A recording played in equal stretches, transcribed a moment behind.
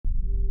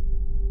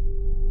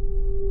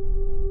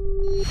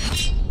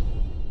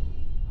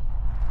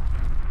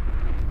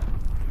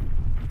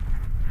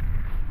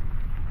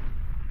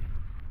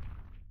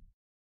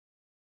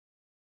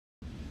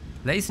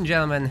Ladies and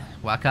gentlemen,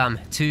 welcome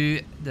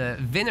to the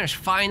winners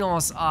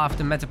finals of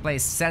the Metaplay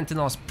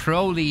Sentinels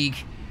Pro League.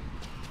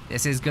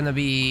 This is gonna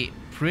be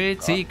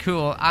pretty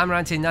cool.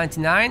 Almirante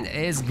 99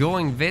 is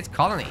going with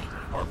Colony.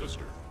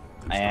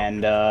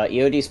 And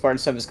EOD Spartan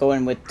Sub is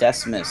going with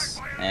Decimus.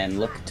 And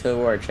look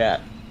to our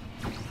chat.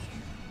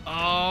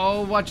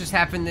 Oh, what just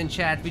happened in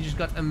chat? We just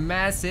got a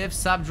massive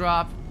sub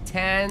drop.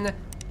 10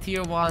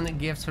 tier 1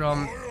 gifts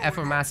from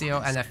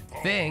Eformacio, and I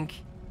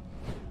think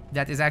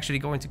that is actually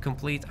going to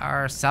complete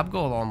our sub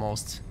goal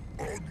almost.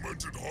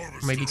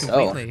 Maybe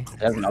completely.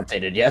 It hasn't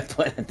updated yet,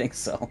 but I think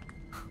so.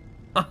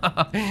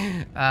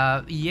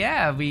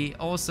 Yeah, we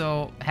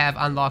also have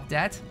unlocked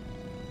that.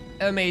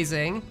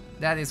 Amazing.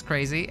 That is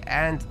crazy.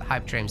 And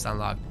hype trains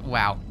unlocked.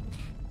 Wow.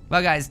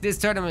 Well guys, this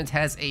tournament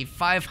has a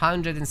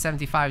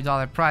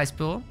 $575 prize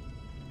pool,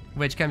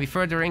 which can be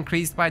further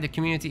increased by the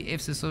community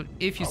if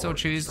you so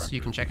choose.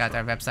 You can check out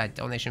our website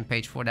donation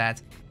page for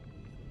that.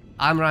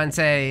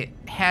 Almirante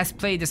has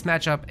played this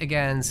matchup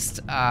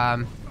against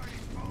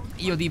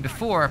EOD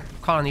before,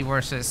 Colony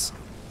versus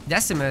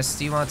Decimus.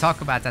 Do you want to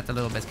talk about that a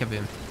little bit,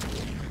 Kaboom?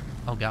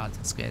 Oh god,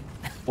 that's good.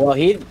 Well,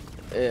 it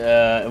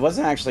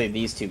wasn't actually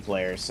these two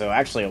players. So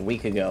actually a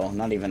week ago,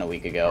 not even a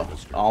week ago,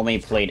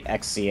 Almi played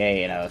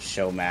XCA in a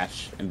show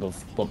match.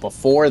 But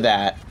before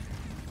that,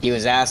 he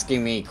was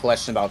asking me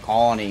questions about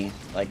Colony,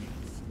 like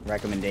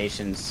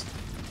recommendations.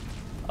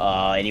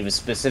 And he was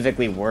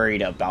specifically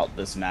worried about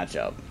this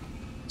matchup.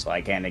 So I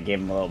kind of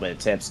gave him a little bit of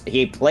tips.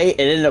 It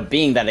ended up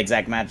being that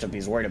exact matchup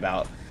he's worried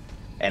about.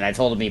 And I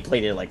told him he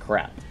played it like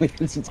crap. He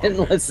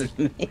didn't listen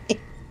to me.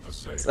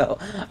 So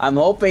I'm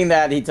hoping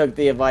that he took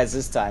the advice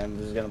this time and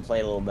was going to play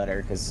a little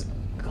better, because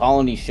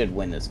Colony should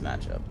win this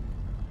matchup.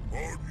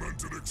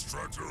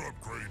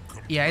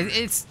 Yeah,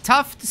 it's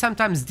tough to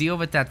sometimes deal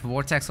with that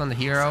vortex on the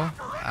hero.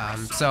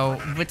 So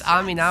with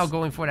Ami now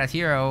going for that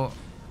hero,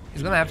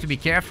 he's going to have to be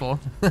careful.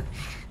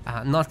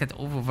 Not get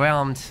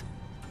overwhelmed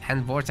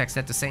and vortex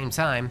at the same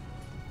time.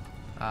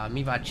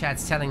 Meanwhile,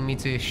 chat's telling me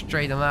to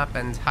straighten up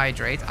and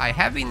hydrate. I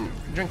have been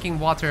drinking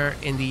water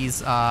in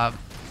these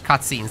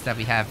cutscenes that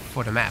we have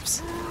for the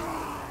maps.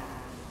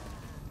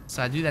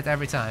 So I do that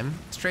every time.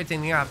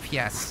 Straightening up,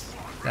 yes.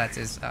 That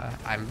is,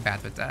 I'm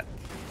bad with that.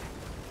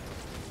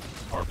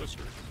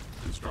 Harvester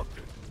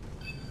constructed.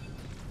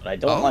 What I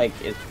don't like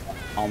is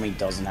Almi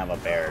doesn't have a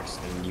barracks.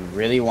 And you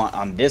really want,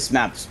 on this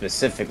map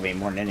specifically,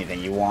 more than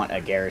anything, you want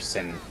a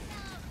garrison.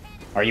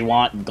 Or you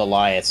want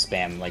Goliath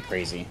spam like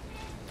crazy.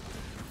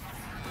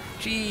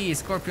 Gee,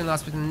 Scorpion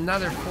lost with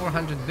another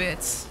 400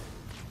 bits.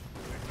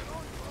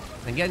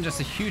 Again, just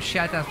a huge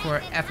shout out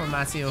for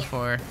Eformacio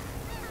for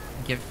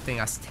gifting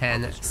us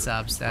 10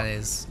 subs. That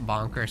is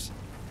bonkers.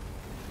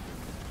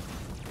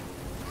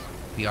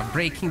 We are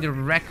breaking the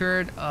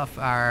record of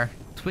our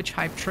Twitch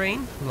hype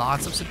train.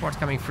 Lots of support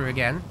coming through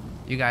again.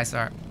 You guys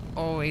are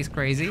always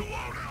crazy.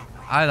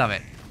 I love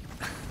it.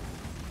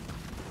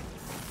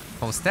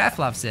 Whole staff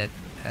loves it,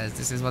 as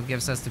this is what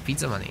gives us the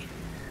pizza money.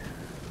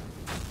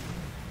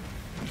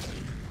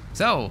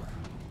 So,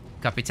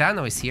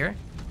 Capitano is here.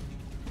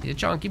 He's a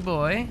chunky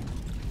boy.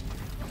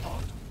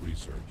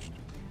 Researched.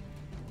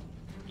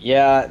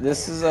 Yeah,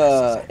 this is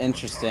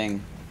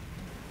interesting.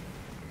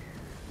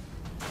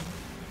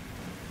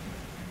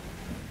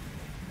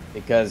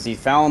 Because he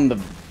found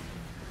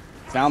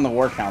the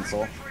War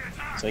Council,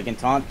 so he can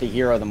taunt the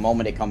hero the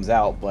moment it comes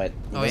out, but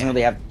he doesn't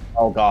really have.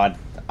 Oh god,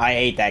 I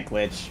hate that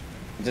glitch.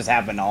 It just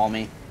happened to all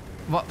me.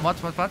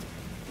 What?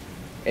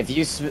 If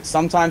you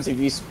sometimes if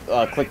you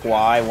click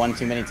Y one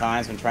too many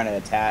times when trying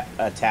to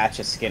attach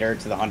a skitter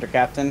to the Hunter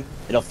Captain,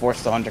 it'll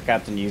force the Hunter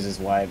Captain to use his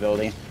Y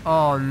ability.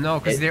 Oh no,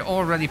 because they're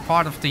already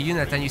part of the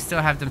unit and you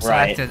still have them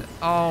selected. Right.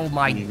 Oh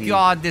my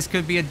god, this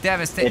could be a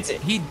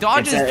devastating. He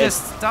dodges this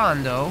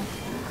stun though,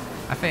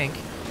 I think.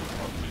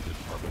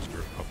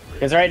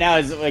 Because right now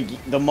is like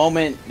the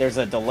moment there's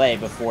a delay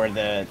before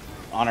the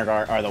Honor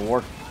Guard or the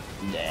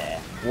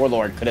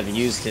Warlord could have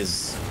used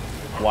his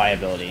Y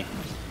ability.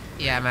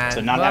 Yeah, man. So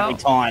not having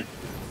taunt,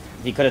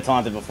 he could have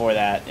taunted before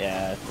that.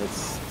 Yeah,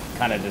 it's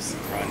kind of just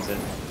ruins it.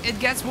 It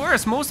gets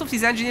worse. Most of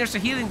these engineers are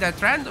healing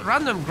that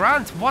random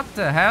grunt. What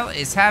the hell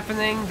is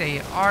happening?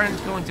 They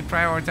aren't going to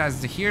prioritize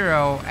the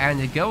hero,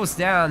 and it goes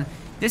down.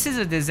 This is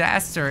a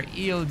disaster.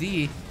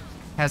 EOD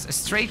has a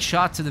straight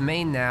shot to the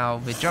main now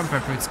with jump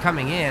recruits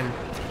coming in.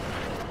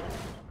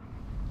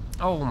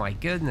 Oh my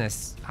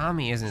goodness.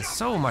 Ami is in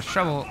so much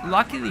trouble.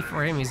 Luckily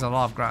for him, he's a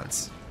lot of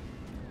grunts.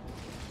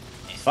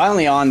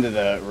 Finally on to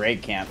the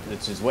raid camp,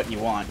 which is what you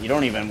want. You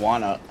don't even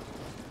want a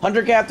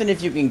Hunter Captain.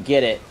 If you can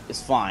get it, is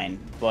fine,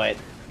 but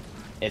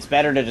it's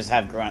better to just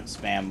have grunt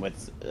spam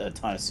with a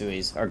ton of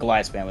suis, or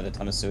Goliath spam with a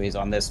ton of suis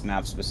on this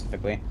map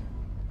specifically.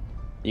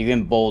 You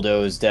can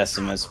bulldoze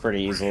Decimus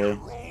pretty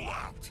easily.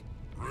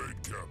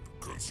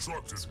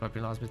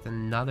 Scorpion lost with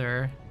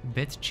another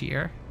bit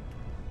cheer.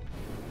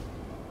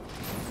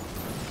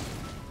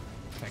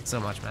 Thanks so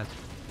much, man.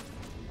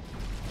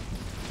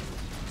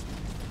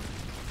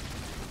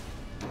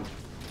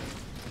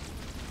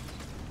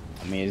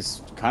 I mean,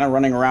 he's kind of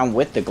running around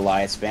with the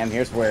Goliath spam.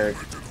 Here's where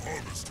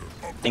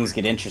things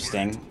get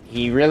interesting.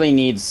 He really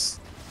needs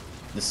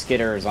the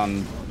skitters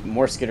on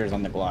more skitters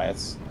on the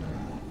Goliaths.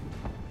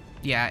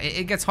 Yeah,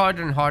 it gets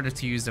harder and harder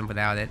to use them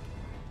without it.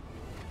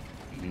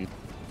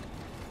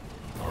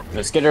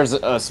 The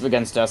skitters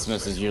against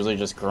Decimus is usually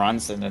just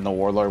grunts, and then the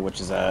Warlord, which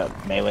is a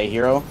melee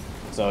hero.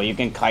 So you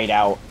can kite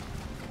out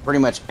pretty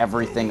much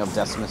everything of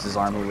Decimus's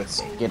army with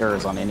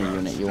skitters on any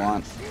unit you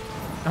want.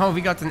 Oh,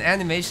 we got an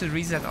animation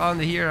reset on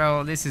the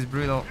hero. This is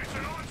brutal.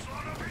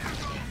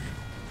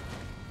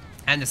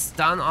 And a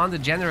stun on the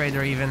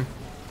generator even.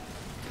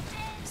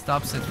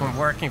 Stops it from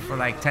working for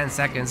like 10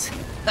 seconds.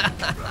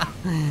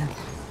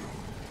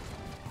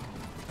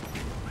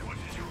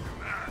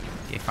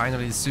 Okay,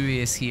 finally the Sui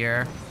is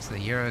here. So the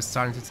hero is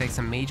starting to take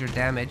some major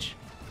damage.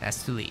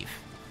 Has to leave.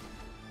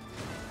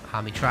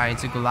 Hami trying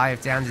to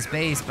Goliath down this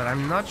base, but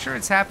I'm not sure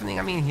it's happening.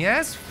 I mean, he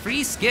has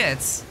 3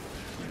 skits.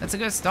 That's a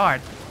good start.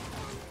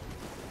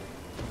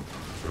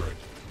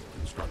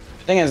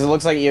 The thing is, it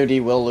looks like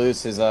EOD will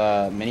lose his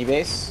mini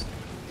base.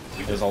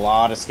 There's a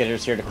lot of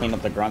skitters here to clean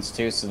up the grunts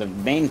too, so the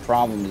main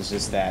problem is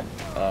just that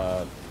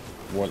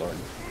Warlord.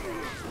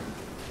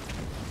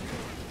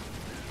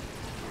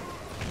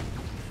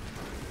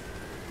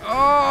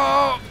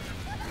 Oh!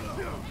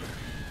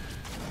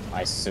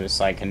 Nice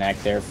suicide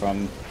connect there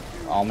from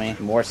Almi.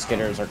 More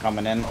skitters are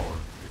coming in.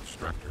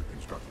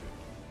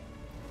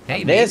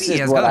 Hey, this maybe he is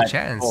has what got I a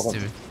chance told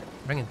to him.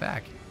 bring it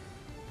back.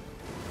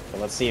 So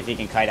let's see if he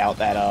can kite out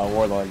that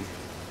Warlord.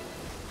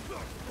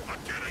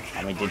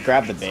 Almi did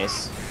grab the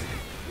base.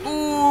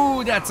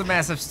 Ooh, that's a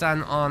massive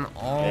stun on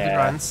all the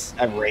grunts.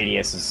 That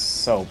radius is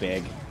so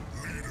big.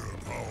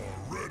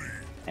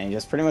 And he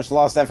just pretty much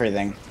lost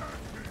everything.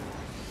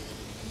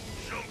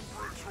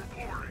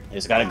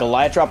 He's got a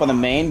Goliath drop on the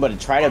main, but it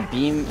tried to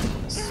beam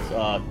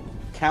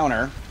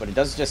counter, but it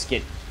does just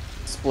get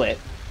split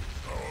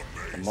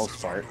for the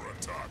most part.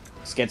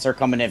 Skits are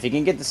coming in. If he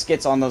can get the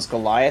skits on those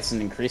Goliaths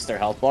and increase their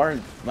health bar,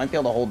 he might be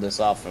able to hold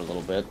this off for a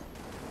little bit.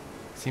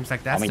 Seems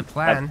like that's the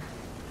plan.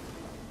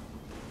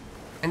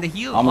 And the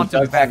heal ought Almost to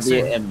be does back have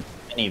soon. the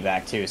mini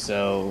back too,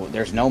 so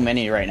there's no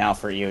mini right now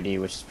for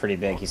EOD, which is pretty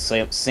big. He's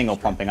single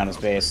pumping on his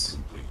base.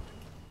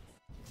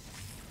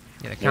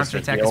 Yeah, the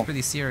counterattack is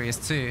pretty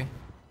serious too.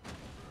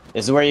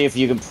 This is where if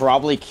you can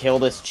probably kill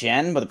this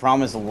gen, but the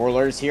problem is the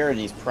Warlord is here, and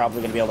he's probably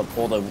going to be able to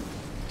pull the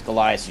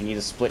Goliaths. You need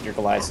to split your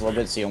Goliaths a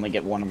little bit, so you only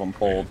get one of them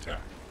pulled.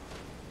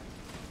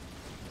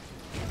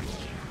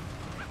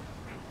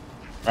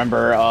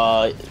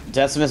 Remember,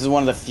 Decimus is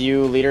one of the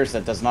few leaders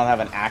that does not have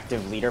an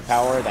active leader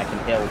power that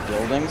can kill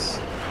buildings.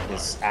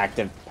 His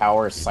active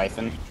power is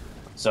Siphon.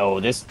 So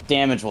this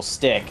damage will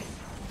stick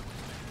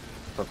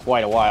for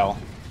quite a while.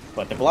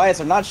 But the Goliaths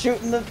are not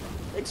shooting the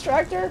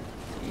Extractor.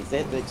 He's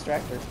hit the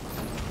Extractor.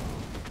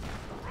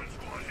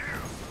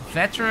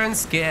 Veteran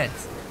skit.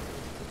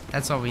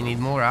 That's what we need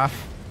more of.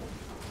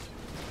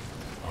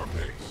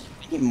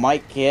 He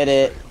might get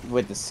it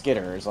with the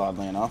Skitters,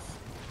 oddly enough.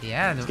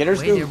 Yeah, the Skitters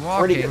way do they're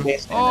pretty walking. good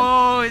base damage.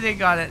 Oh, they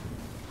got it.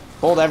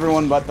 Pulled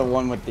everyone but the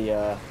one with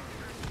the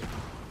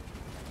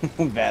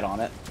vet on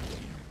it.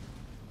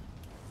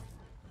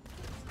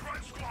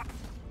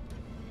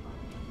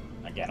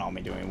 Again,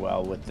 Almi doing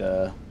well with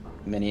the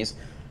minis.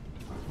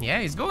 Yeah,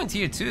 he's going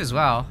tier 2 as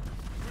well.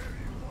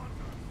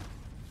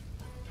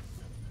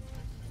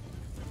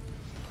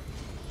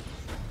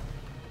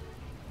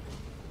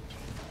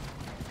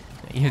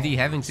 EOD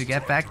having to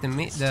get back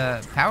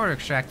the power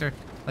extractor.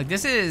 Like,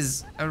 this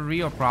is a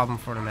real problem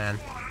for the man.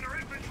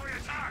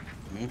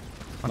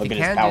 What Look he at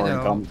his can power do, though,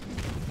 income.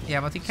 yeah,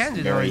 what he can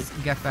do though is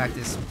get back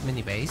this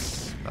mini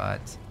base,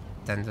 but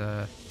then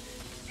the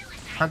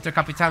Hunter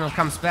Capitano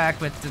comes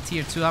back with the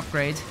tier 2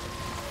 upgrade.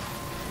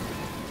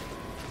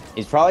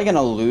 He's probably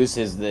gonna lose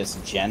this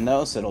gen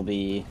though, so it'll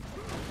be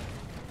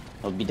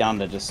down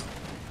to just,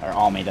 or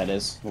Almi that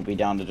is, will be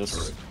down to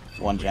just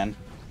one gen.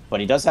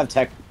 But he does have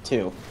tech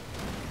 2.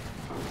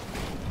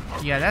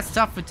 Yeah, that's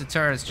tough with the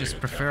turrets,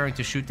 just preferring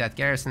to shoot that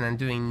garrison and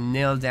doing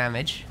nil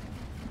damage.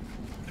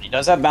 But he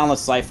does have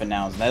Boundless Siphon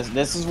now.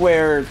 This is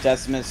where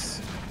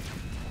Decimus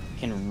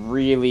can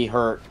really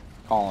hurt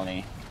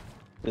Colony.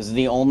 This is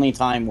the only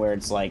time where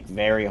it's like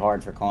very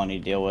hard for Colony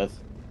to deal with.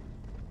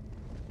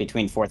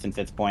 Between 4th and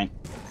 5th point.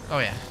 Oh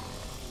yeah.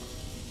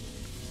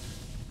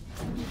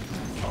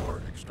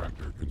 Power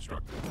extractor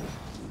constructed.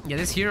 Yeah,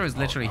 this hero is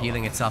literally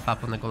healing itself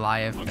up on the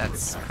Goliath.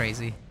 That's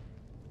crazy.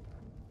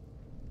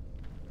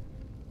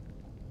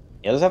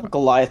 Yeah, does have a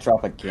Goliath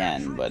drop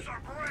again, but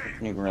what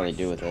can you really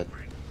do with it?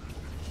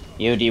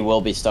 EOD will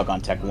be stuck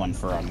on Tech 1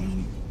 for a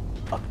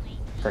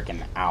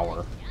frickin'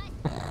 hour.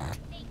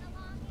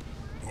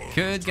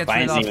 Could get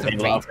rid of the able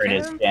to upgrade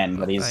his raid gen,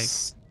 but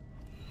he's...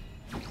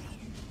 like...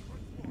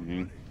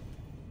 Mhm.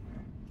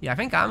 Yeah, I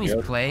think Ami's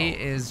Yep. play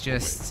is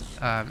just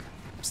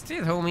stay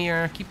at home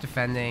here, keep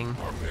defending.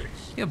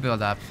 He'll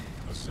build up.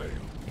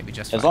 Maybe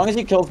just As fine. long as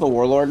he kills the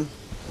Warlord,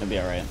 he'll be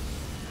alright.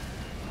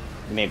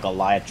 Maybe a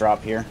Goliath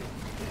drop here.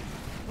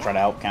 Try to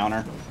out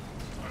counter.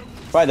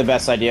 Probably the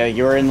best idea.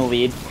 You're in the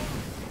lead.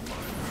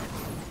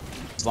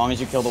 As long as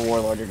you kill the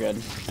Warlord, you're good.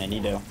 And you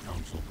do.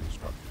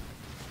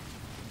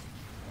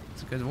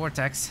 It's a Good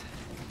vortex.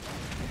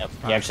 Yep.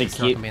 Wow, He actually it's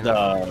not gonna keep be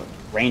the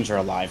Ranger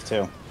alive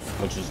too,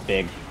 which is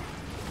big.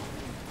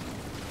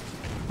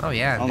 Oh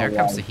yeah, don't and there know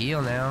comes why. the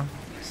heal now.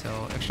 So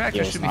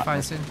Extractor Heal's should be not fine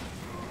missing. soon.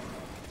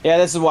 Yeah,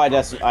 this is why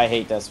I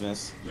hate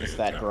Decimus. It's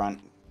that grunt.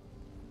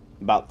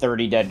 About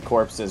 30 dead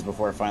corpses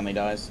before it finally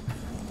dies.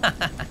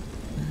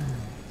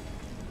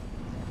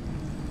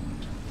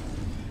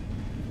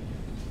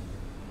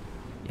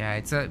 Yeah,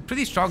 it's a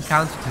pretty strong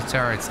counter to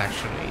turrets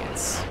actually.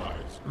 It's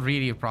Allies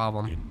really a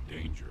problem. in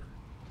danger.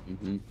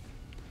 Mm-hmm.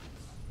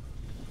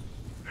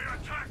 War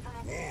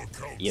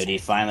council EOD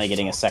finally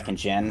getting a second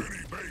gen. ready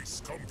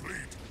base complete.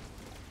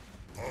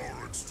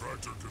 Power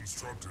extractor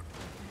constructed.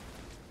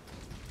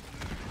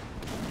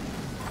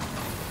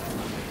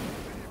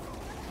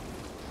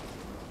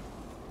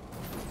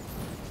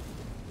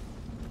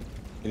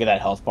 Look at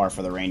that health bar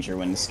for the Ranger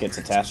when this gets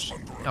attached.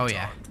 Oh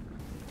yeah.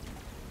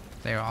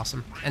 They're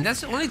awesome. And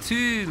that's only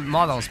 2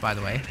 models, by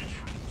the way.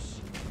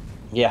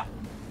 Yeah.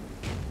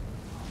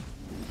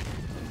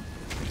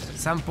 At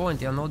some point,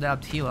 they'll no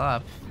doubt heal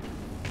up.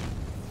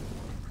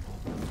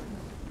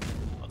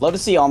 I'd love to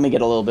see Almi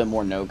get a little bit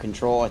more node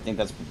control. I think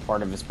that's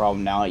part of his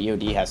problem now.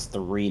 EOD has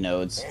 3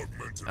 nodes.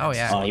 Oh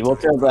yeah. He will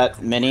kill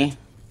that mini.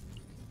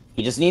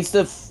 He just needs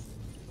to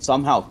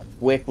somehow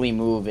quickly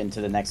move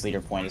into the next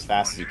leader point as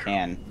fast as you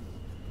can.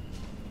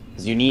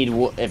 Because you need,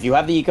 if you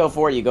have the eco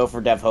for it, you go for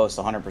dev host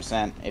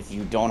 100%. If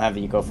you don't have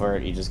the eco for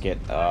it, you just get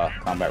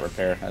combat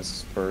repair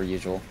as per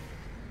usual.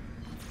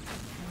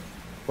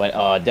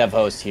 But dev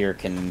host here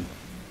can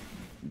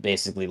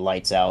basically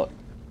lights out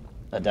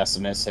a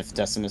Decimus if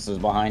Decimus is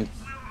behind.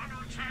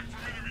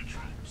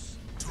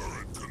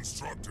 Turret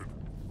constructed.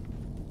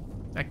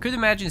 I could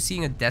imagine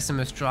seeing a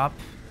Decimus drop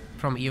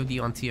from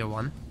EOD on tier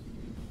 1.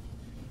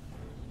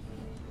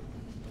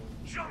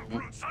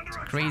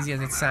 Crazy as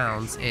it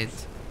sounds, it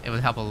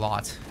would help a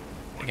lot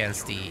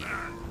against the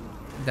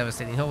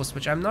devastating host,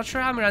 which I'm not sure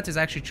Almirante is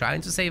actually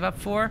trying to save up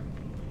for.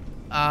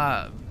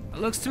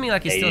 Looks to me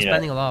like he's Yeah, still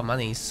spending a lot of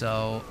money,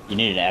 so You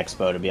need an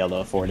expo to be able to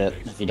afford it.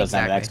 If he doesn't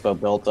have an expo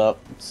built up,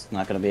 it's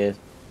not going to be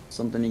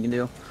something you can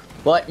do.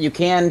 But you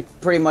can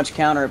pretty much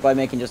counter it by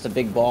making just a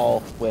big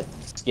ball with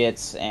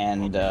skits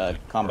and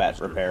combat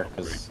repair,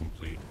 because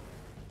Complete.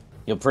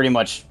 you'll pretty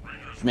much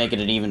make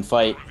it an even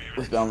fight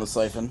with Boundless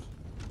Siphon.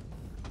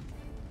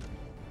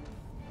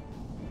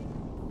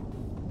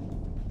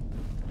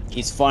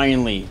 He's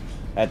finally,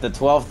 at the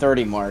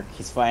 12:30 mark,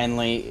 he's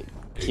finally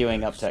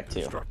queuing up Tech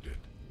 2. Constructed.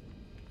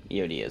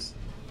 EOD is.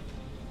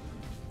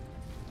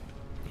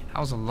 that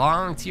was a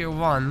long tier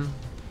 1,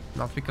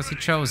 not because he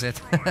chose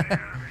it. Leader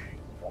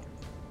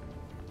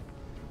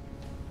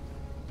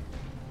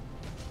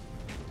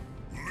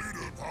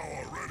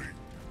power ready.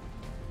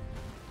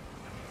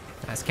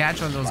 Nice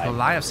catch on those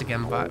Goliaths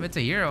again, but with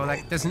the hero,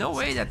 like, there's no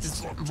way that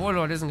this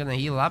Warlord isn't gonna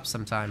heal up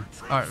sometime.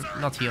 Or,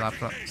 not heal up,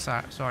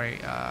 sorry,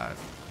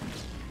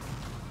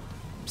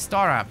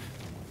 star up.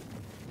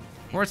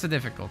 Words are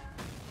difficult.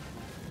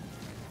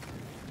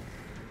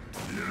 The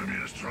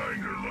enemy is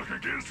trying their luck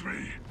against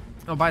me.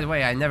 Oh, by the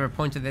way, I never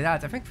pointed it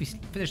out. I think we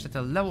finished at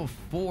a level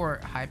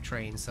 4 hype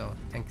train, so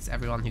thanks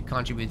everyone who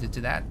contributed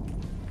to that.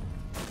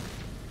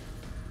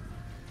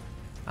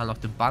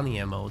 Unlock the bunny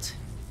emote.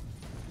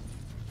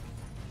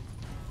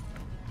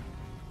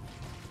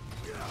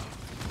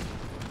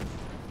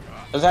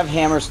 Does have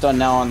hammer stun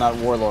now on that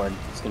Warlord.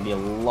 It's gonna be a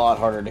lot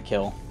harder to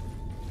kill.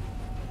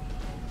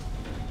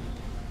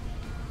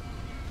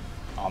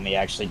 Almi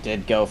actually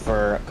did go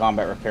for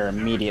combat repair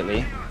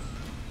immediately.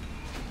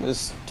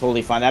 This is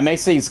totally fine. That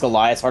makes these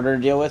Goliaths harder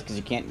to deal with because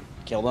you can't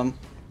kill them.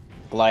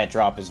 Goliath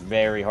drop is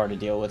very hard to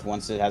deal with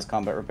once it has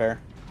combat repair.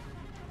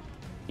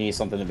 You need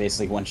something to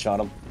basically one-shot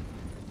them.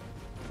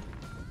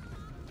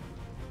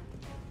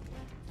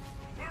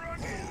 Power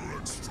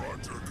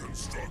extractor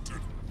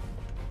constructed.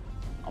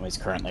 Almi's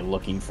currently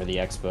looking for the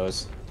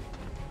expos.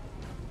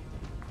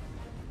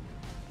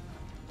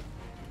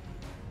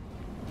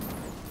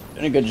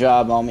 Doing a good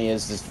job. Almi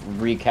is just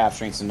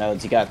recapturing some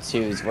nodes. He got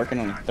 2. He's working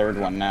on the 3rd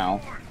one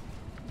now.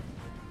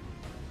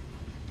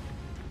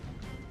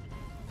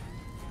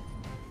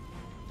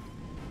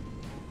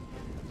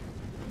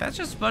 That's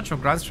just a bunch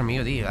of grunts from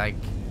EOD. Like,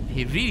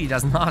 he really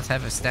does not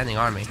have a standing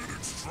army.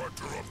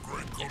 Extractor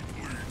upgrade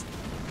complete.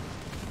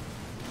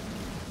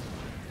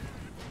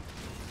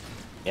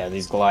 Yeah,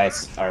 these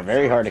Goliaths are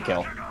very hard to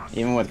kill,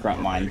 even with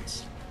Grunt Mine.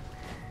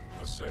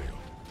 Assail.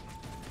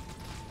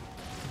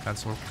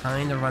 Got will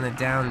kind of run it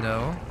down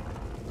though.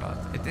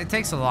 But it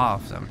takes a lot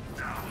of them.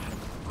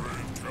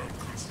 Brain camp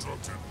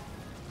constructed.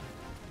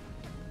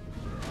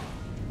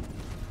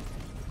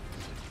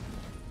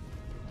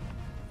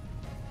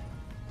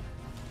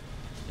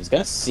 He's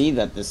gonna see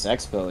that this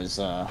expo is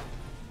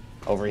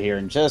over here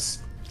and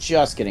just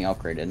getting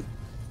upgraded.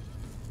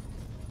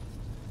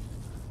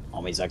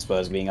 Almi's expo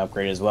is being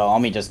upgraded as well.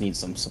 Almi just needs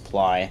some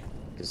supply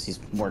because he's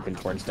working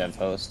towards dev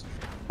host.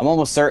 I'm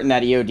almost certain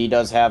that EOD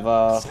does have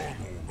a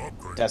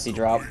Desi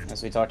drop,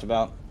 as we talked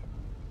about.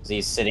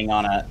 He's sitting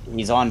on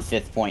he's on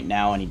 5th point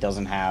now, and he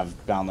doesn't have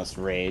Boundless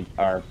Raid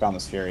or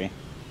Boundless Fury.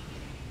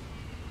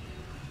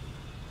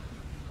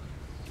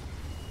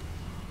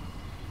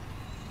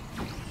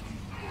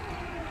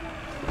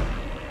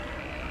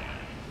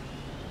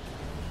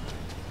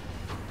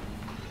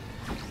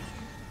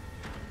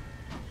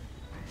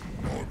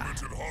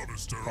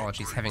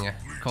 apologies, having a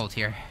cold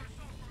here.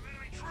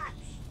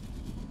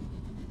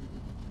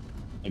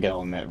 I gotta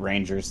admit,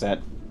 Rangers that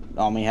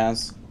Almi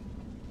has.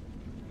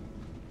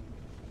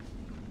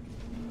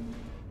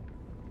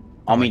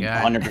 Oh my Almi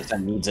God.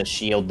 100% needs a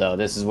shield, though.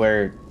 This is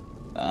where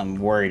I'm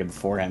worried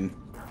for him.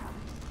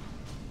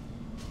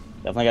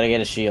 Definitely gotta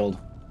get a shield.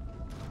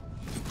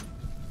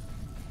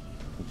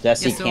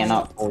 Desi Yeah, so-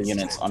 cannot pull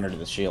units under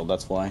the shield,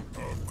 that's why.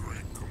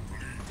 Upgrade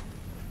complete.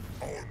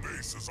 Our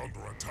base is under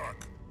attack.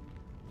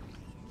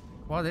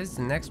 What is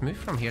the next move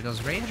from here?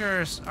 Those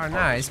Rangers are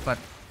nice, but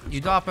you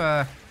drop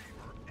a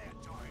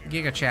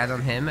Giga Chad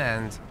on him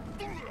and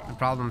the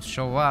problems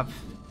show up.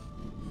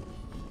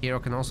 Hero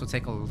can also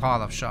take a lot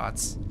of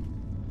shots.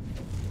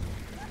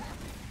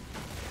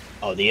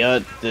 Oh,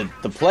 the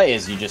play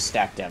is you just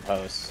stack dev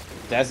hosts.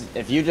 That's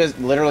if you just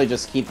literally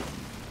just keep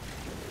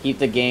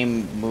the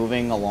game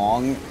moving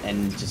along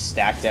and just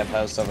stack dev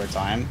hosts over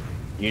time,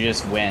 you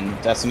just win.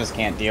 Decimus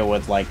can't deal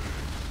with like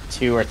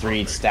 2 or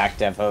 3 stacked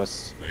dev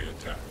hosts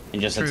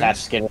and just True. attach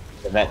skid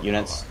to vet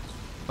units.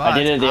 But I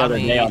did it the other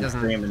Ami day on doesn't-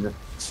 stream and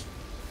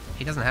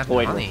He doesn't have the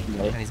Wait, money,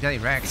 wait. and he's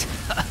getting wrecked.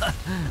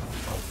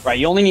 right,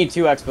 you only need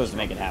 2 expos to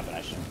make it happen.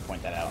 I should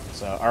point that out.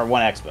 So or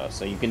 1 expo,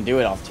 so you can do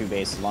it off 2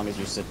 bases as long as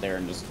you sit there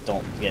and just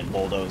don't get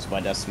bulldozed by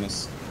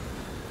Decimus.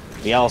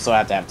 We also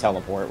have to have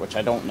teleport, which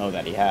I don't know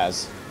that he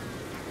has.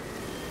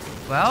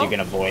 So Well, you can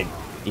avoid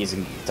these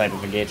type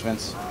of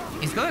engagements.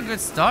 he's got a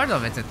good start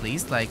of it at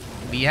least. Like,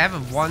 we have a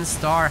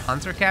 1-star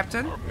Hunter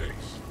Captain.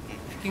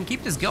 If you can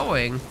keep this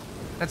going,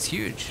 that's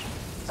huge.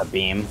 A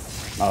beam.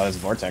 Oh, that's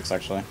Vortex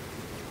actually.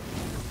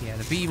 Yeah,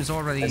 the beam's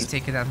already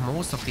taken out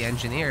most of the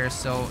engineers,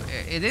 so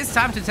it is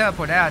time to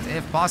teleport out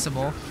if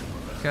possible.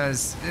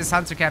 Because this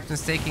Hunter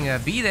Captain's taking a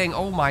beating.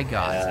 Oh my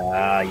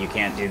god. You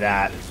can't do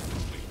that.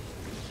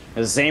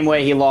 The same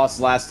way he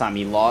lost last time.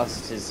 He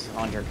lost his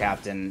Hunter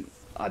Captain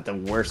at the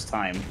worst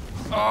time.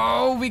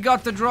 Oh, we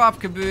got the drop,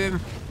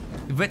 kaboom.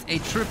 With a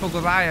triple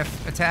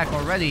Goliath attack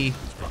already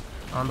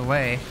on the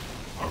way.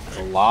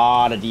 A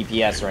lot of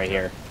DPS right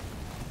here.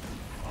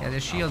 Yeah, the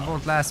shield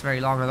won't last very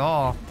long at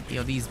all.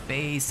 EOD's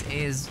base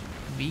is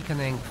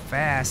weakening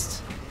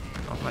fast.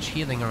 Not much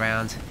healing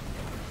around.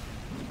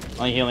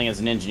 Only healing as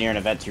an engineer and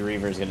a Vet 2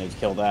 Reaver is going to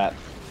kill that.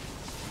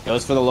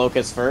 Goes for the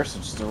Locust first,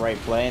 which is the right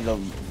play. The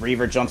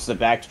Reaver jumps to the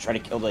back to try to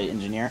kill the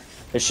engineer.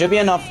 There should be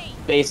enough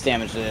base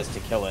damage to this to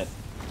kill it.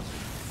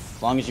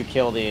 As long as you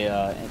kill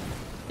the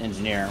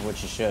engineer,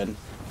 which you should.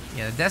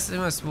 Yeah, the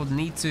Decimus would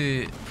need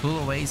to pull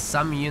away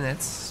some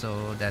units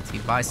so that he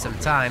buys some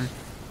time.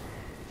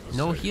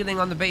 No healing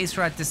on the base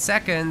right this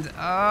second. Oh,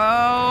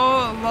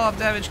 a lot of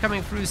damage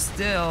coming through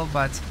still,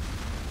 but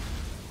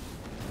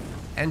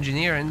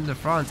engineer in the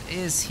front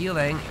is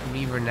healing.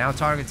 Reaver now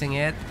targeting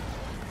it.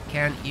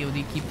 Can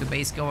EOD keep the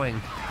base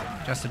going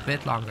just a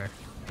bit longer?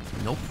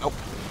 Nope. Nope.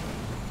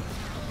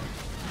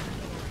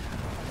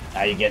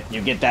 Now you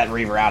get that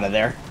Reaver out of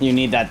there. You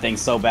need that thing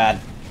so bad.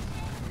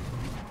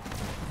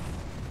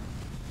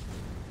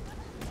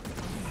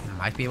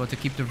 Might be able to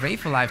keep the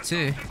Wraith alive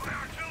too.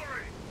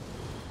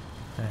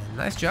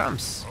 Nice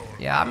jumps.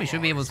 Yeah, Ami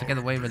should be able to get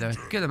away with a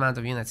good amount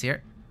of units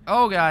here.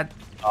 Oh god.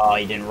 Oh,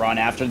 he didn't run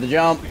after the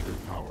jump.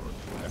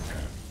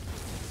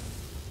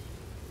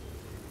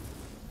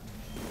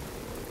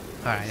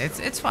 Alright,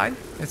 it's fine.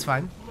 It's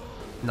fine.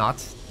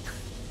 Not.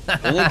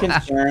 The only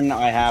concern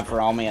I have for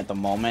Almi at the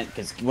moment,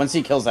 because once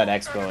he kills that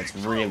Expo, it's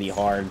really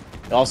hard.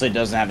 It also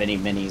doesn't have any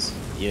minis.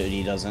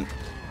 He doesn't.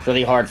 It's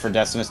really hard for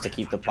Decimus to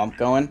keep the pump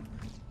going.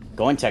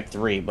 Going Tech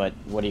 3, but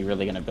what are you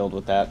really going to build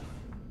with that?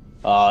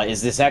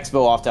 Is this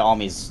Expo off to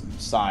Almi's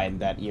side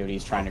that EOD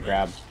is trying to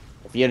grab?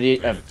 If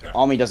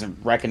Almi doesn't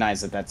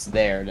recognize that that's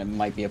there, then it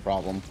might be a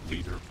problem.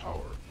 Leader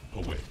power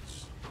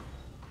awaits.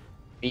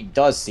 He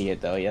does see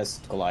it, though. He has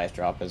Goliath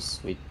drop, as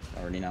we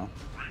already know.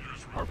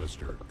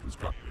 Harvester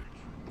constructed.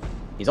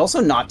 He's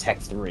also not Tech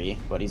 3,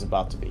 but he's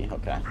about to be.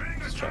 Okay,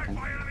 just checking.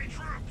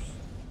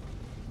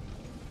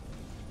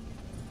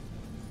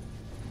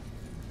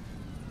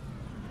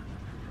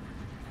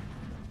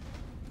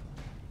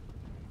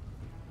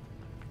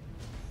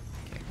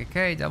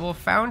 Okay, double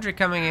Foundry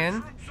coming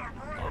in.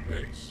 Our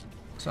base.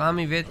 So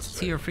Ami with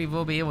tier 3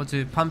 will be able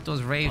to pump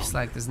those Wraiths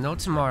like there's no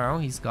tomorrow.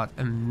 He's got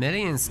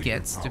 1,000,000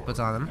 skits to put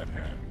on At him.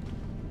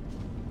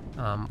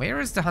 hand. Where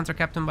is the Hunter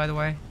Captain, by the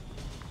way?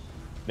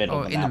 Middle Oh,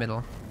 of the in the map.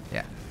 middle.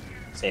 Yeah.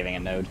 Saving a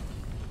node.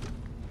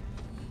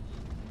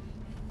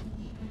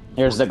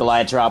 Here's the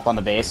Goliath drop on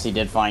the base. He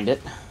did find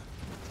it.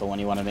 The one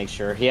you want to make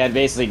sure. He had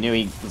basically knew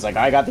he's like,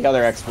 I got the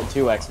other expo,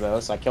 2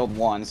 expos. I killed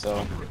 1, so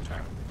Under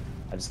attack.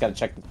 I just got to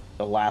check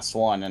the last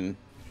one and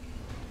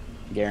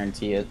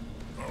guarantee it.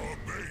 Our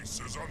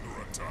base is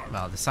under attack.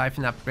 Well, the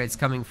Siphon upgrade's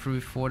coming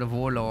through for the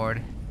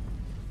Warlord.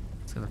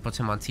 It's gonna put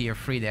him on tier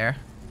 3 there.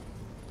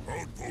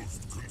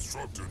 Outpost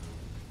constructed.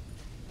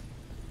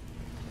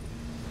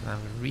 A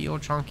real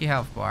chunky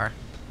health bar.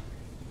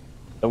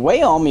 The way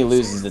Almi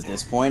loses at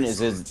this point is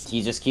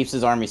he just keeps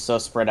his army so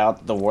spread out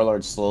that the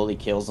Warlord slowly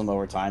kills them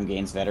over time,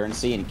 gains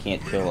veterancy, and he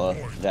can't kill a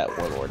vet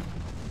Warlord.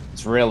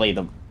 It's really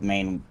the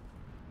main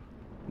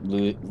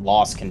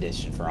loss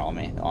condition for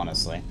Almi,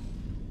 honestly.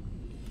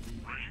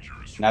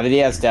 Now that he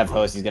has Dev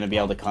Host, he's going to be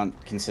able to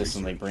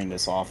consistently bring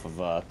this off of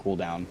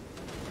cooldown.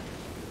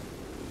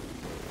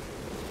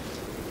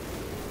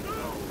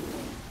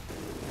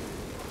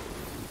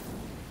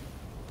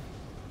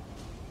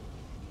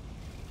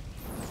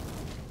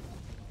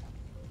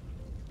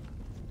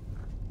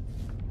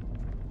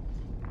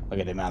 Look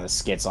at the amount of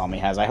skits Almi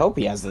has. I hope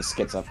he has the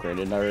skits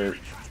upgraded, or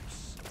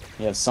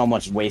you have so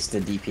much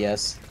wasted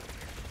DPS.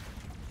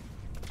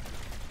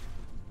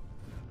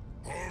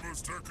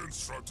 Harvester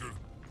constructed.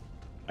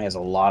 He has a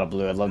lot of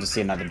blue. I'd love to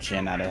see another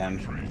Jin out of him.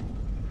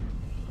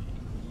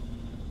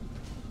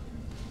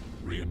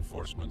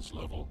 Reinforcements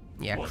level.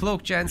 Yeah,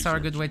 cloak gens are a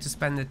good way to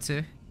spend it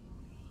too.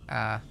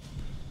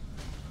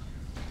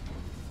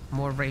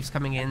 More Wraiths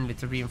coming in with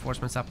the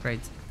reinforcements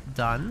upgrade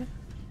done.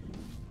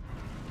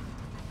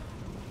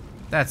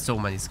 That's so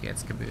many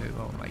skits, Kaboo.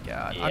 Oh my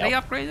god. Yep. Are they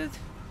upgraded?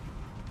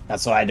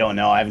 That's what I don't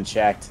know. I haven't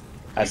checked.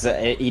 I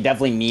said he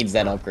definitely needs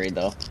that upgrade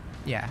though.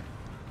 Yeah.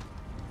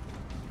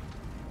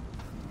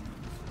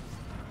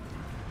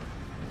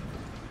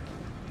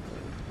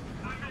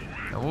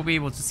 We'll be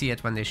able to see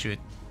it when they shoot.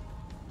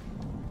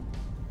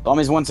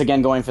 Almi's once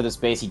again going for this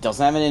base. He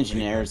doesn't have an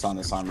engineers on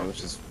this armor,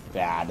 which is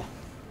bad.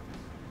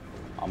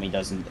 Almi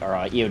doesn't, or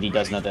EOD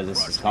doesn't know that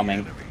this is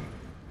coming.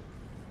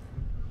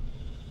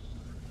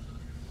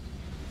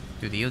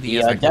 Dude, the EOD Yeah,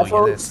 is like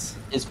going in this.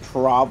 is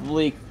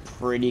probably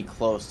pretty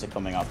close to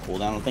coming off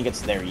cooldown. I don't think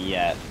it's there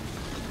yet.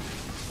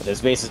 But this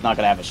base is not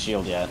going to have a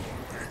shield yet.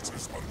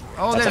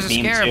 Oh, That's there's a a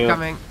beam Scarab too.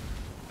 coming.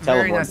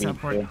 Very nice beam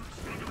teleport. too.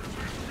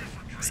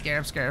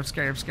 Scarab, Scarab,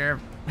 Scarab, Scarab.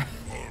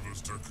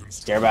 Harvester constructed.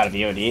 Scarab out of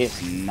EOD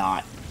is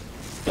not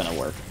gonna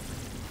work.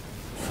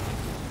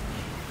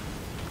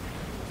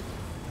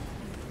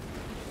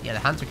 Yeah, the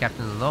Hunter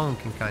Captain alone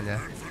can kind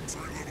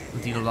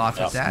of deal a lot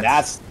with that.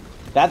 That's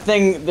that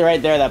thing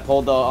right there that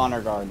pulled the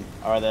honor guard,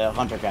 or the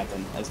hunter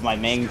captain. That's my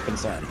main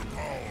concern.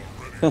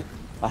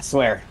 I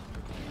swear.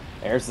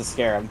 There's the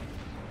Scarab.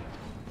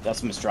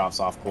 Decimus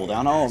drops off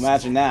cooldown. Oh,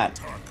 imagine that.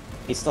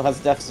 He still has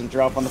a deficit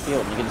drop on the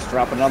field. You can just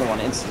drop another one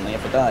instantly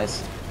if it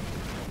dies.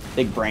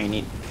 Big brain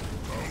eat.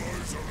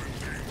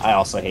 I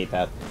also hate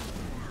that.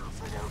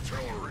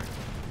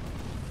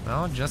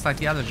 Well, just like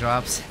the other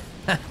drops.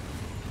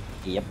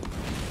 Yep.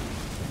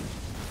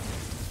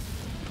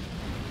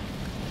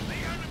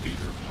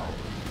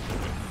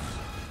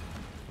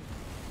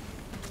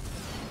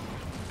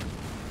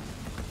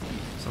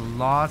 It's a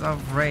lot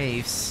of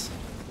Wraiths.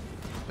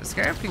 The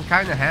Scarab can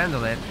kind of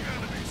handle it.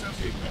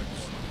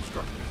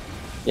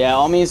 Yeah,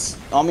 Almi's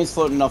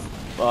floating enough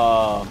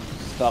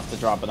stuff to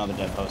drop another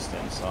dead host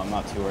in, so I'm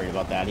not too worried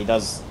about that. He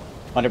does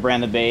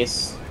underbrand the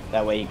base,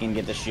 that way he can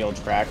get the shields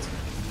cracked.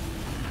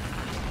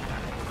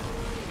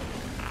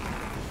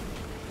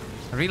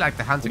 I really like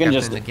the Hunter You can Captain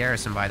just- in the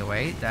garrison, by the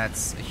way.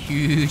 That's a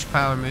huge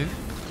power move.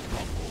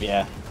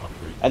 Yeah.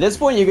 At this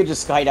point, you could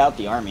just kite out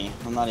the army.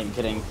 I'm not even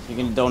kidding.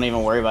 Don't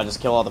even worry about it.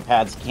 Just kill all the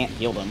pads. You can't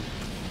heal them.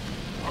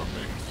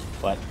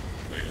 But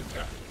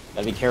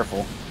gotta be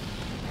careful.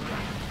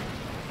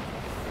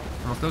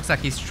 Almost looks like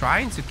he's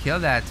trying to kill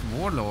that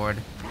Warlord.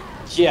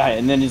 Yeah,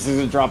 and then he's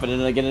gonna drop it and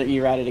then get it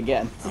errated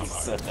again.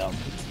 It's so dumb.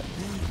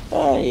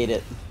 I hate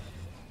it.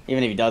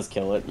 Even if he does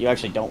kill it, you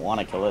actually don't want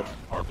to kill it.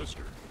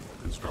 Harvester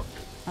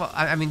constructed. Well,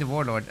 I mean the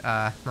Warlord,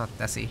 not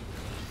Desi.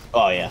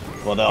 Oh yeah.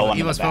 Well, the one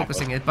He in the was back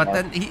focusing it, but more.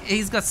 then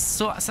he's got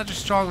such a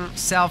strong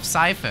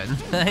self-siphon.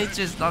 It's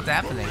just not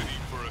happening.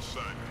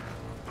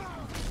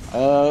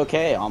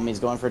 Okay, Almi's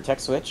going for a tech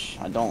switch.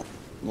 I don't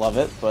love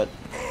it, but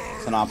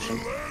it's an option.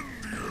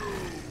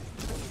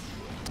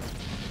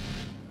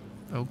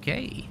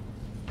 Okay.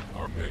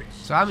 Our base.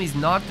 So So Ami's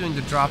not doing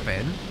the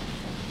drop-in.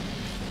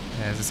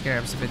 As the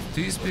Scarab's a bit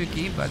too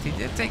spooky, but he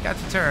did take out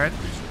the turret.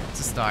 It's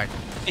a start.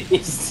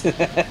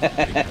 Almi,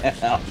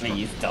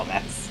 you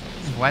dumbass.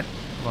 What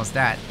was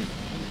that?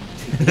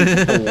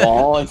 The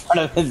wall in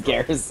front of his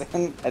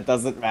garrison? It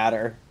doesn't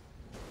matter.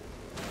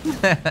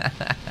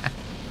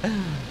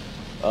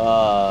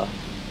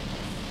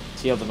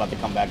 Shield's about to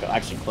come back.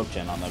 Actually, cloak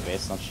gen on the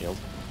base, not shield.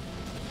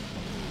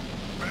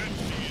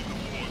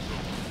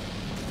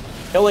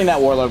 Killing that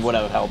warlord would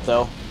have helped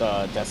though.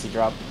 The Desi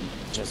drop,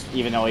 just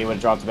even though he would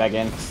have dropped it back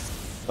in,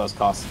 those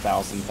cost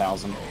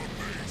 1,000.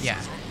 Yeah.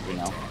 You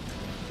know.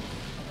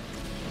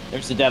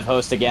 There's the dev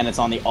host again. It's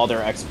on the other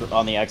expo,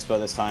 on the expo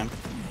this time.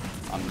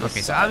 On this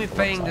Okay, so side, Ami the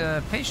playing left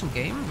side. the patient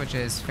game, which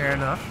is fair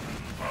enough.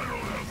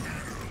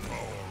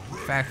 In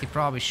fact, he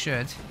probably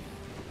should.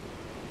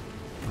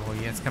 More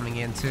units coming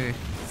in too.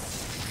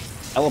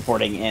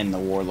 Teleporting in the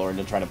warlord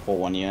to try to pull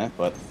one unit,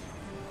 but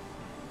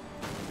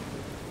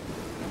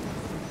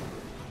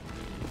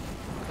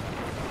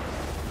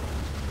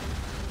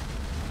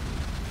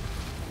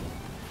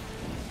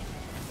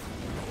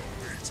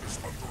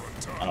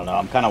I don't know.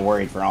 I'm kind of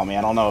worried for Almi.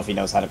 I don't know if he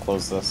knows how to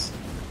close this.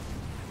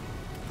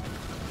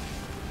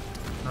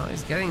 Oh,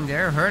 he's getting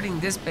there. Hurting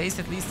this base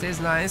at least is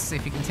nice.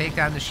 If you can take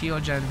down the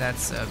shield gen,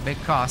 that's a big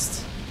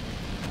cost.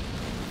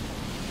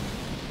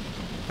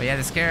 But yeah,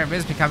 the Scarab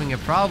is becoming a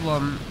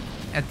problem.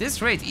 At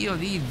this rate,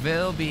 EOD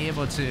will be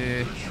able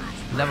to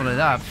level it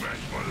up.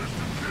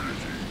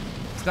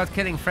 It's got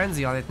Killing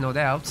Frenzy on it, no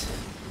doubt.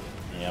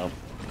 Yep.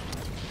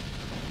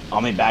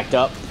 Army backed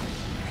up.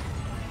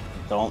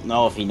 Don't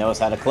know if he knows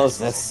how to close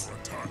this.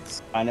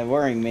 It's kind of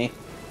worrying me.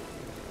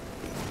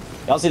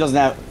 He also doesn't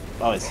have...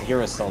 Oh, his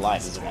hero's still alive,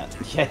 isn't it?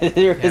 Yeah,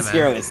 his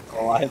hero is still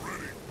alive.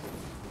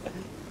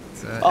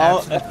 It's an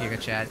absolute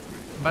giga chat.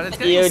 But it's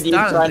getting EOD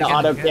stunned trying to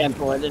again.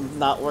 auto-cancel it, it's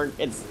not working.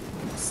 It's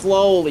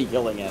slowly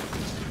killing it.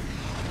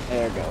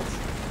 There it goes.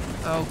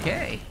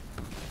 Okay.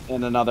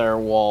 And another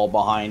wall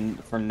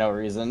behind for no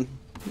reason.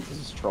 This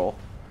is troll.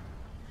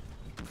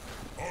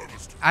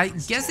 I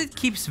guess it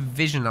keeps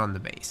vision on the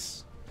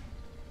base.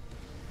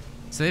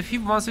 So if he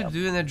wants to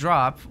do in a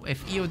drop,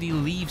 if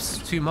EOD leaves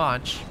too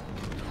much,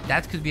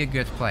 that could be a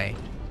good play.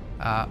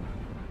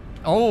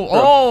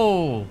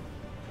 Oh!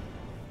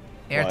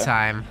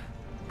 Airtime.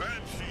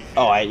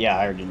 Oh, yeah,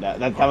 I already did that.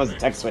 That was the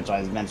tech switch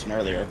I mentioned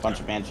earlier. A bunch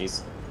of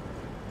Banshees.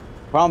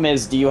 Problem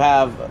is, do you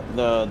have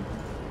the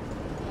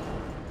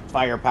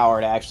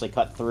firepower to actually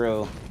cut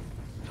through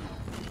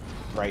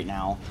right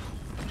now?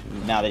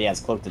 Now that he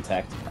has cloak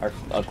detect, or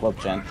cloak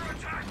gen.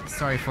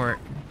 Sorry for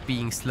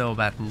being slow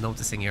about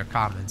noticing your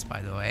comments, by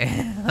the way.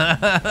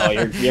 Oh,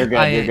 you're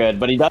good, you're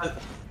good. But he does...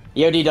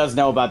 EOD does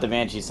know about the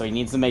Banshees, so he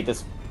needs to make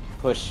this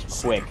push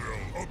quick.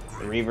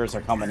 The Reavers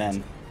are coming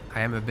in. I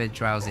am a bit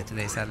drowsy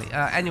today, sadly.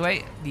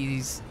 Anyway,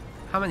 these...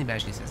 How many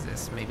Banshees is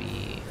this?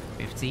 Maybe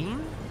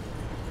 15?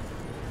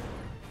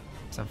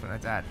 Something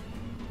like that.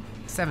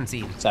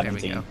 17.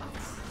 17. There we go.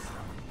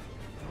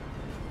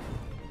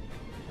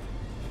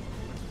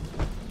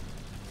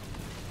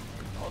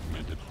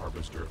 Augmented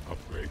harvester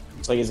upgrade.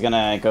 So he's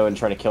gonna go and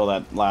try to kill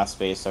that last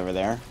base over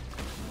there.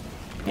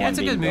 Yeah, it's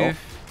a good being move.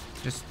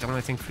 Just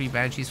don't think 3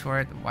 Banshees for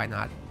it. Why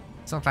not?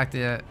 It's not like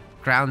the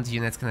ground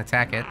units can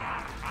attack it.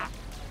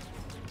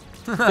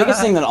 The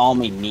biggest thing that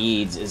Almi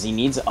needs is he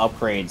needs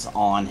upgrades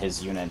on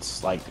his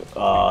units, like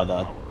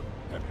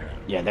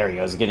yeah, there he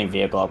goes, getting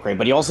vehicle upgrade.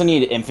 But he also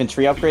needs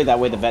infantry upgrade. That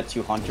way, the Vet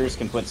 2 hunters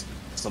can put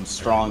some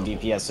strong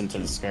DPS into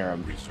the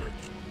Scarab.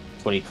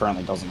 That's what he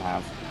currently doesn't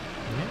have.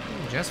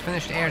 Just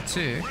finished Air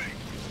 2.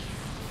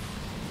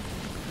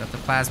 Got the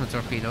plasma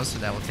torpedoes, so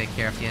that will take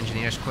care of the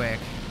engineers quick.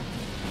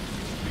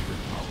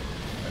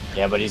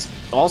 Yeah, but he's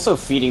also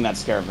feeding that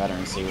Scarab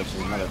veterancy, which is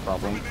another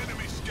problem.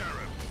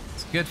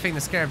 It's a good thing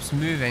the Scarab's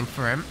moving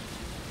for him.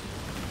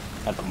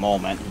 At the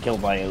moment, he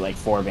killed by like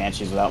 4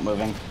 Banshees without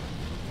moving.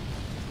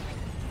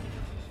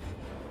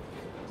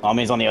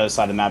 Almi's on the other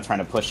side of the map trying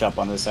to push up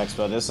on this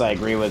Expo. This I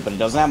agree with, but it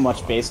doesn't have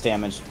much base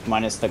damage,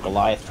 minus the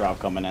Goliath drop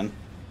coming in.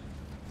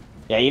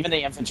 Yeah, even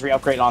the infantry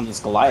upgrade on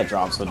these Goliath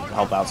drops would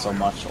help out so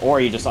much.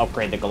 Or you just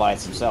upgrade the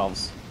Goliaths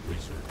themselves.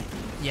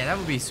 Yeah, that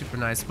would be super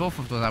nice. Both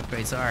of those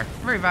upgrades are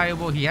very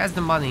valuable. He has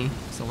the money,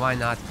 so why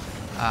not?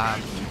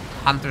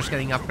 Hunters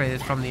getting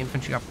upgraded from the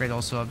infantry upgrade,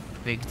 also a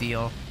big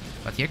deal.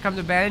 But here come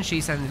the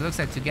Banshees, and it looks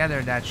like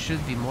together that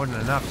should be more than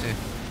enough to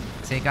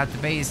take out the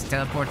base,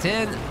 teleport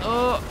in.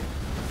 Oh!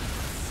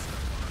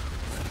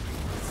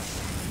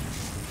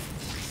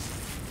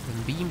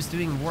 And beams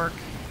doing work.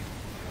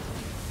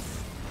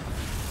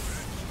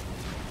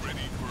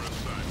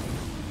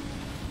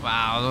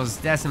 Wow, those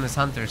Decimus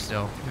Hunters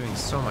still doing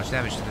so much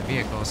damage to the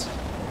vehicles.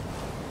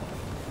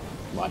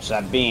 Watch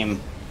that beam.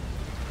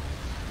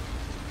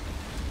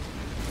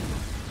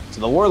 So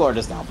the Warlord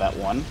is now vet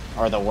 1.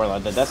 Or the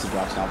Warlord, the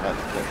Decidrop's now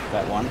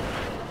vet 1.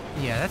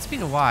 Yeah, that's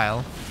been a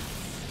while.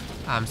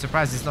 I'm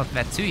surprised it's not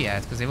vet 2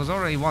 yet, because it was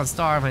already 1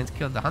 star when it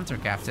killed the Hunter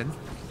Captain.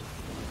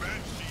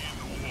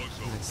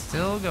 And it's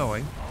still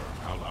going.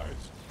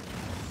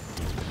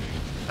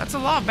 That's a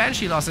lot of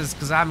Banshee losses,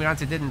 because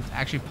Almirante didn't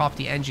actually pop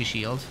the Engie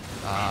shield.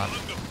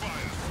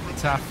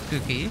 Tough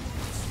cookie.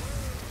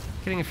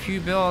 Killing a few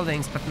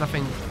buildings, but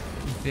nothing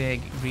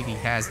big really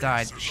has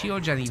died.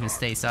 Shield gen even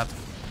stays up.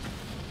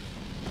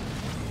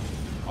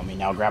 I mean,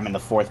 now grabbing the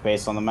 4th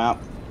base on the map.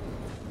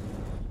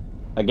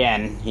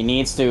 Again, he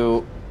needs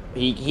to...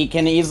 He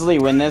can easily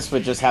win this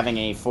with just having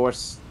a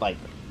force, like,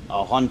 a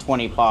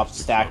 120 pop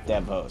stacked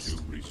dev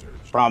host.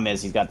 Problem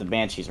is, he's got the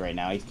Banshees right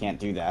now. He can't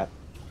do that.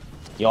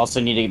 You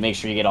also need to make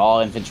sure you get all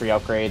infantry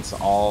upgrades,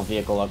 all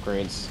vehicle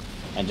upgrades,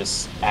 and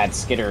just add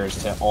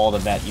skitters to all the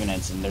vet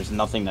units, and there's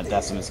nothing that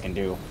Decimus can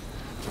do.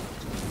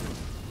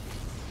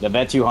 The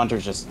vet 2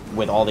 hunters just,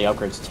 with all the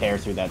upgrades, tear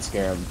through that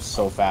Scarab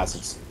so fast,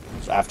 it's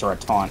after a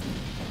taunt,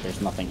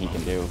 there's nothing he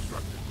can do.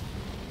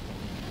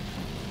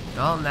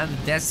 Well, now the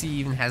Desi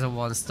even has a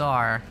 1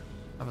 star.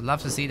 I would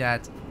love to see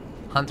that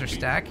Hunter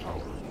stack,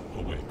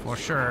 for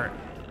sure.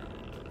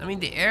 I mean,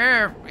 the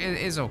air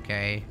is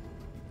okay.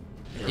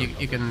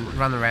 You can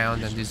run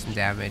around and do some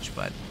damage,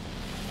 but...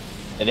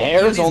 The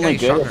air is only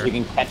good if you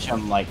can catch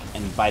him, like,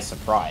 by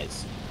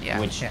surprise. Yeah,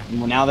 which,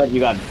 now that you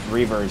got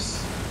Reavers,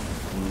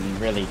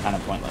 really kind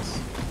of pointless.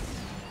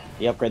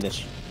 He upgraded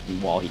this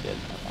wall he did.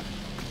 Okay.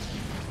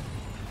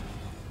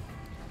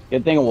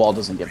 Good thing a wall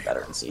doesn't get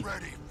better in C.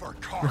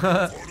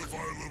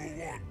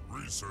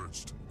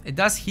 It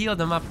does heal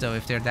them up, though,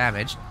 if they're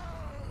damaged.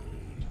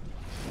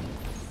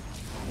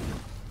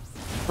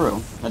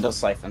 True, it does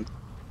siphon.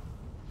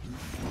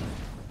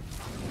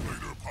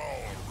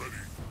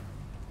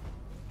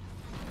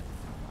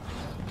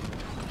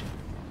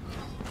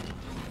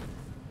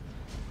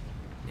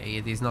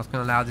 Yeah, EOD is not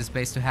gonna allow this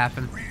base to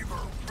happen. Reaver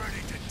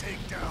ready to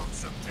take down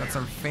some Got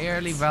some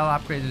fairly well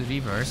upgraded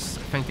Reavers.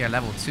 I think they're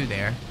level 2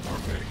 there.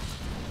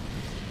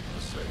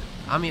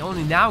 I mean,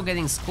 only now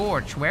getting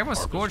Scorch. Where was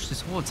Scorch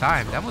this whole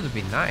time? That would have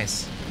been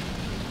nice.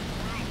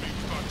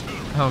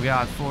 Oh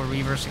god, 4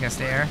 Reavers against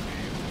the air.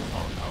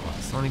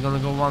 It's only gonna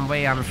go one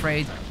way, I'm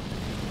afraid.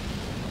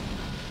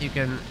 You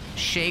can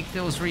shake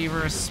those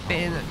Reavers,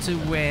 spin to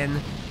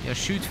win. They'll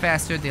shoot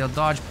faster, they'll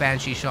dodge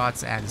Banshee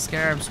shots, and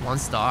Scarabs 1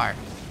 star.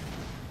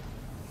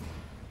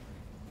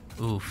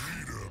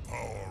 Oof. leader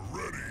power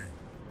ready.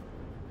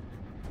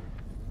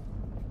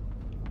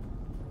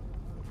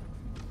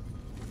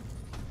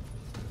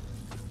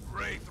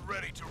 Wraith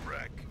ready to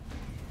wreck.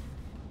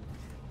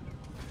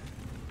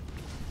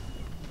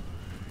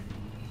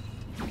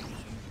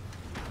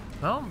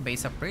 Well,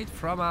 base upgrade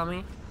from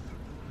Army.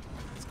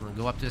 It's gonna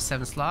go up to the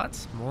 7th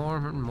slot. More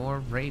and more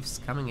Wraiths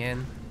coming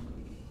in.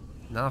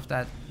 None of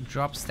that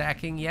drop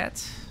stacking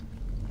yet.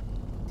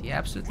 He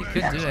absolutely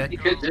could do it.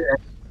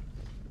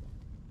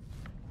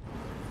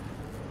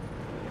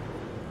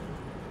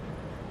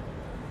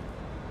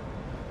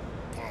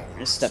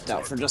 I stepped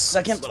out for just a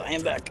second, but I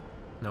am back.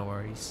 No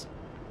worries.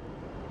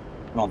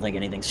 I don't think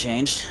anything's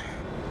changed.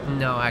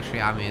 No,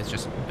 actually, Army is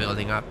just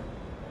building up.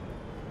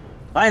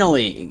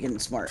 Finally, getting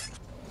smart.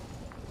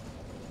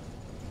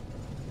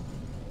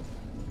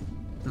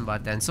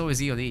 But then so is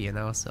EOD, you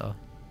know, so...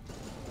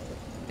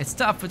 It's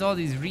tough with all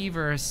these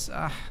Reavers.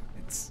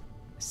 It's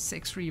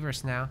 6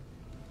 Reavers now.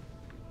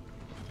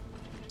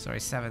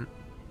 Sorry, 7.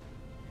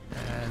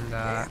 And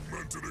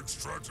Augmented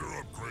extractor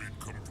upgrade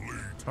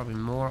complete. probably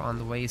more on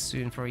the way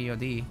soon for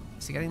EOD.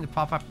 Is he getting the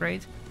pop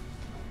upgrade?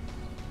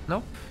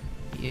 Nope.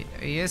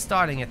 He is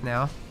starting it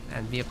now.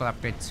 And vehicle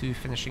upgrade 2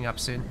 finishing up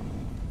soon.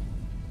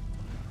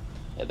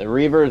 Yeah, the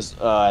Reavers,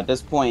 at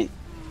this point,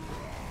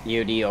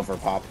 EOD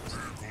overpopped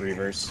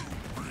Reavers.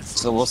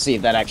 So we'll see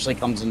if that actually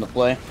comes into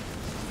play.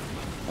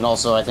 And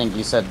also, I think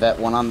you said that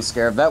one on the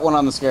Scarab. That one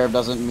on the Scarab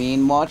doesn't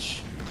mean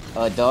much.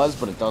 It does,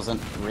 but it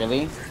doesn't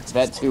really.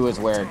 That 2 is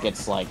where it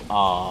gets like,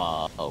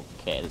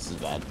 okay, this is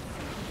bad.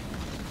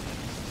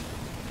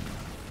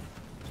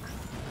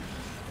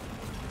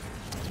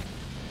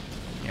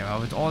 Yeah, well,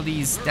 with all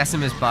these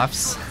Decimus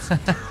buffs,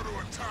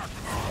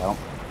 Well,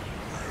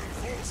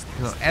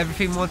 you know,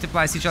 everything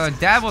multiplies each other.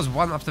 That was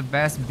one of the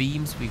best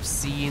beams we've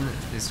seen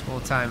this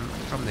whole time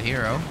from the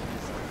hero.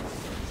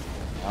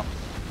 well,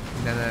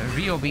 And then a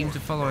Rio beam to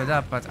follow it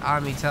up, but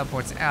Army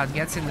teleports out,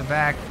 gets in the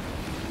back.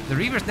 The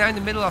Reaver's now in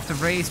the middle of the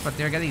race, but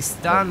they're getting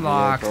stun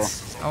locked.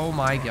 Oh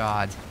my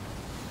god.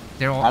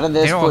 They're all, out of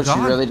this they're all push, you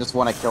gone. really just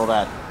want to kill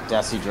that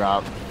Desi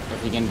drop.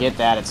 If you can get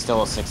that, it's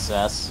still a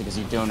success, because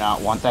you do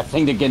not want that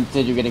thing to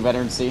continue getting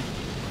veterancy.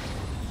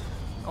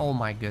 Oh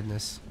my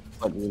goodness.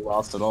 But we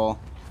lost it all.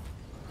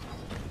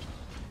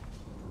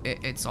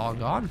 It's all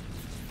gone.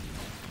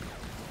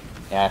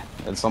 Yeah,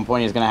 at some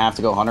point he's going to have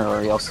to go Hunter,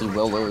 or else he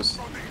will lose.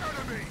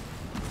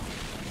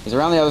 He's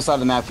around the other side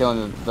of the map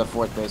killing the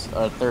 4th base,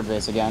 or 3rd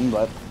base again,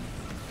 but...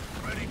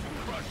 Ready to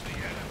crush the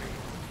enemy.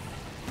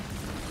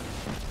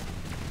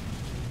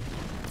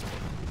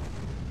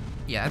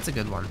 Yeah, that's a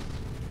good one.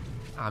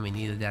 Army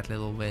needed that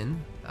little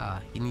win.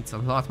 He needs a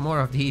lot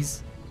more of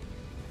these.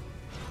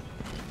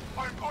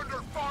 I'm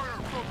under fire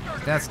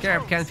from That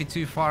Scarab can't be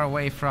too far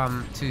away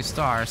from 2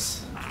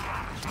 stars.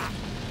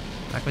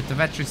 Like with the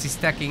veterancy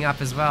stacking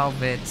up as well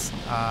with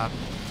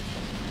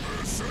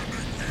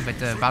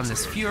the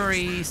Boundless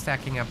Fury,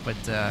 stacking up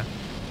with the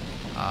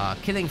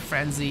Killing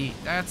Frenzy.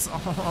 That's a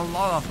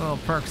lot of little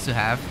perks to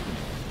have.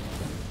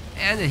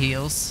 And it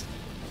heals.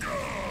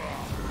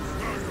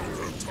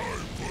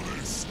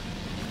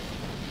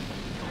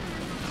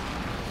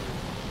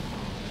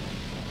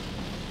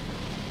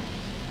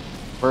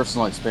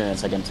 Personal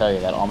experience, I can tell you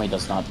that Ami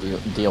does not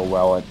deal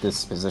well at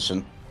this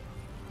position.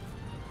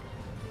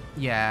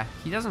 Yeah,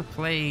 he doesn't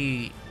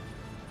play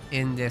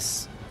in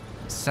this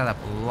setup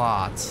a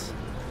lot,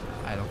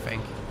 I don't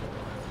think.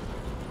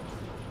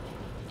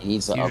 He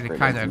needs to It's usually upgrade.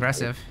 kind of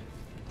aggressive.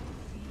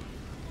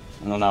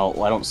 I don't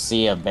know. I don't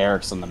see a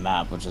barracks on the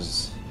map, which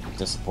is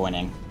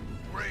disappointing.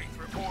 Wraith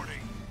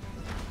reporting.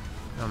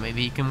 Well,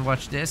 maybe he can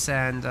watch this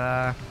and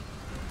get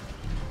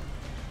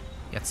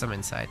some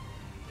insight.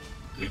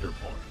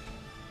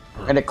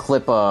 I had to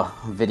clip a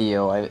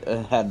video I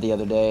had the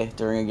other day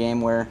during a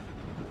game where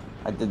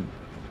I did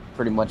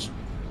pretty much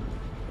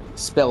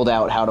spelled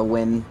out how to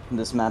win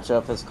this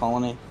matchup as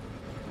Colony.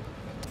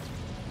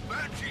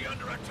 Banshee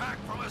under attack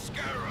from a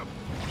Scarab.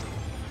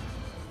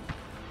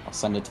 I'll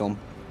send it to him.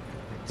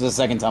 This is the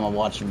second time I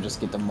watched him just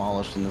get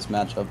demolished in this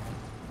matchup.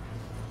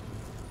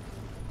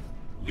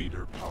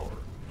 Leader power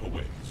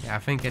awaits. Yeah, I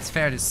think it's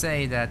fair to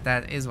say that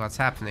that is what's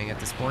happening at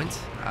this point.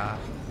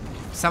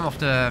 Some of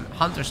the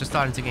hunters are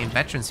starting to gain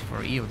veterancy for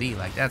EOD,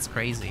 like that's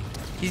crazy.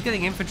 He's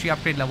getting infantry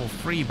upgrade level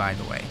 3, by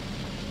the way.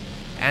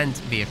 And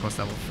vehicles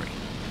level 3.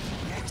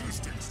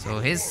 So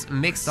his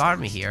mixed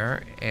army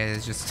here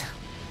is just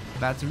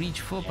about to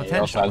reach full He also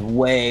has potential.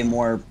 way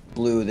more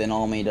blue than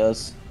Almi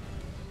does.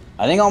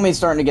 I think Almi's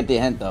starting to get the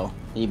hint though.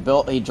 He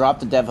dropped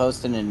the dev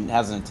host in and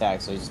hasn't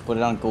attacked, so he just put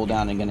it on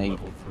cooldown and gonna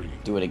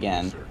do it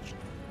again.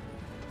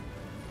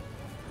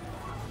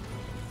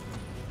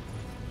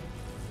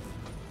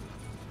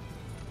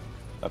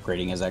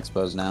 Upgrading his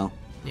expos now.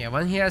 Yeah,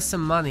 when he has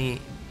some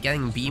money,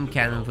 getting beam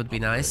cannon would be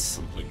nice.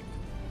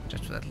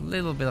 Just for that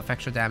little bit of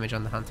extra damage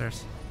on the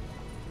hunters.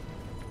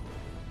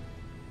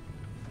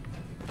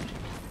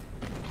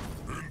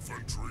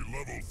 Infantry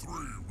level 3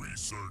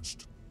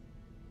 researched.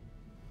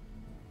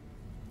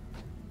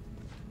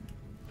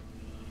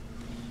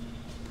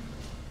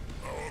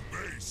 Our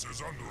base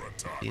is under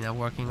attack. Dina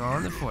working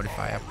on the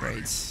Fortify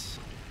upgrades.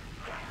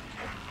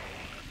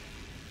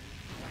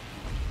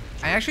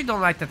 I actually don't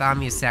like that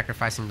Ami is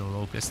sacrificing the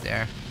Locust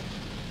there.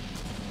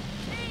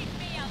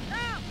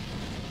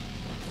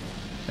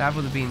 That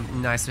would have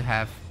been nice to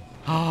have.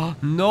 Oh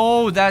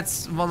no,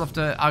 that's one of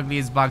the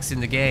ugliest bugs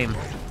in the game.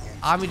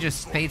 Ami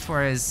just paid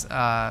for his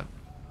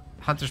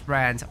Hunter's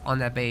Brand on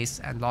that base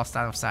and lost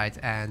out of sight,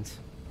 and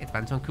it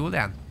went on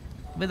cooldown.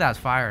 Without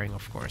firing,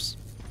 of course.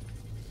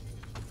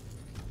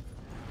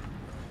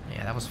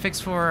 Yeah, that was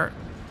fixed for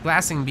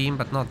Glassing Beam,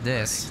 but not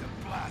this.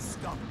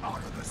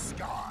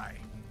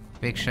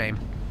 Big shame.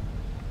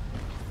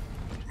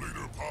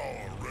 Leader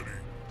power ready.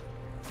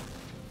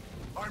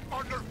 I'm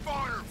under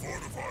fire.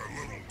 Fortify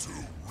level 2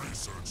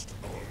 researched.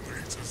 Our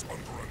base is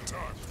under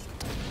attack.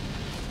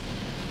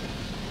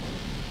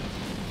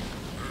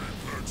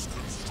 Apex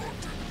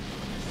constructed.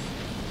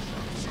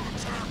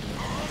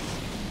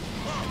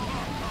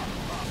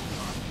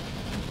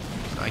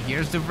 Now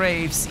here's the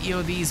Wraiths.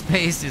 EOD's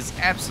base is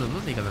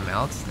absolutely gonna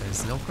melt.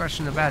 There's no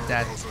question about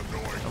that.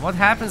 But what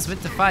happens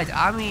with the fight?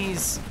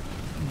 Ami's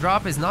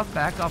drop is not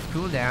back off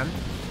cooldown.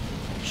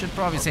 Should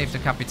probably save the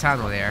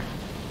Capitano there.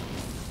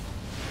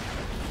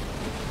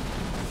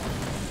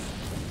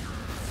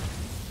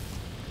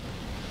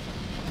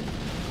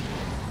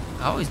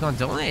 Oh, he's gonna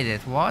donate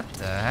it. What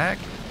the heck?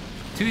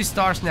 2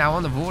 stars now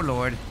on the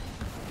Warlord.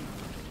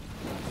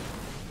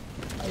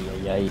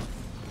 Ay.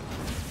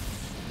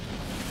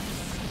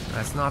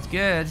 That's not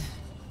good.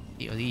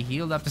 He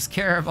healed up the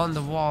Scarab on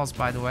the walls,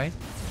 by the way.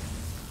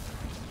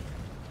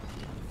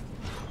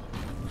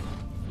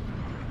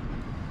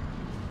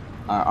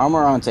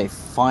 Almirante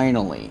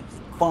finally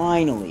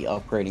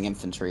upgrading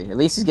infantry. At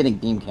least he's getting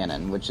beam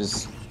cannon, which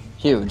is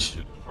huge.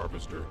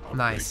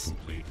 Nice.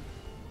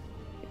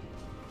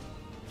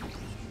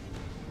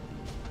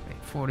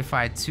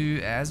 Fortified 2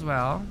 as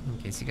well,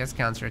 in case he gets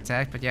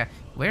counterattacked. But yeah,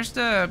 where's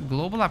the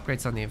global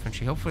upgrades on the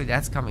infantry? Hopefully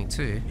that's coming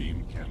too.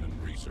 Beam cannon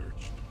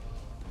researched.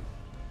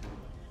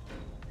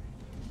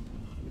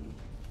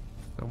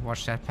 So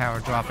watch that power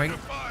dropping.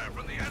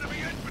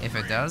 If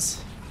it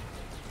does.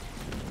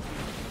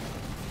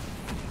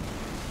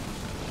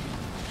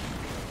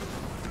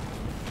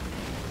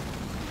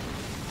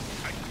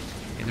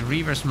 Okay, the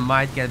Reavers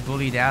might get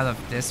bullied out of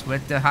this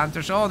with the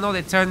Hunters. Oh no,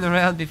 they turned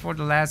around before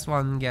the last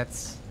one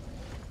gets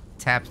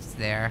tapped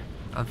there.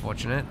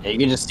 Unfortunate. Yeah, you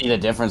can just see the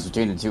difference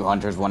between the two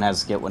hunters. One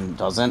has skit, one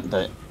doesn't.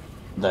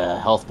 The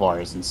health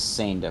bar is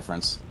insane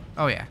difference.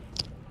 Oh yeah.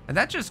 And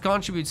that just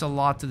contributes a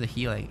lot to the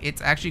healing.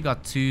 It's actually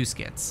got 2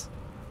 skits.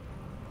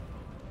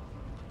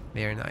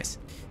 Very nice.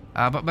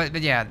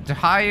 But yeah, the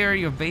higher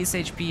your base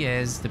HP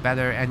is, the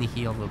better any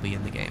heal will be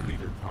in the game.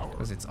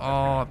 Because it's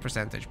all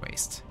percentage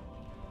based.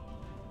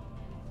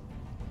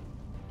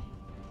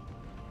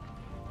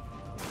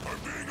 I'm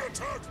being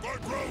attacked by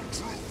ground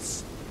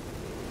troops.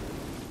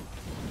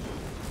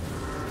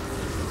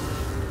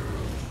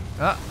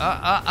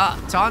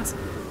 Taunt.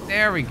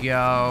 There we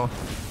go.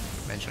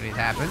 Eventually it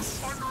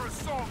happens. Under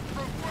assault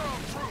from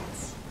ground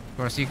troops. Of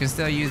course, you can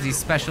still use these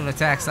special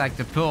attacks like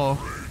the pull.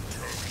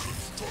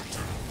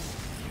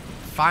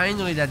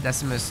 Finally, that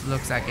Decimus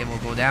looks like it will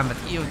go down, but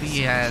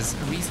EOD has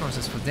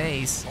resources for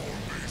days.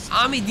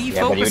 Ami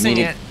defocusing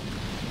it.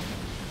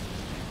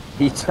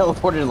 He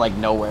teleported like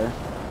nowhere.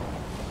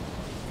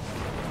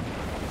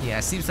 Yeah,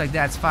 seems like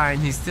that's fine.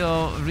 He's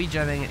still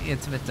regenerating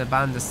it with the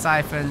Bound the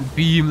Siphon.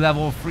 Beam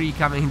level 3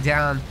 coming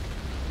down.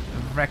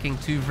 Wrecking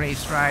 2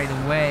 Wraiths right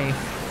away.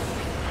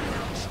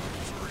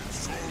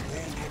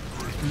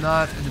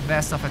 Not the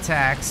best of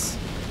attacks.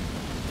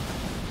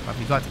 But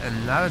we got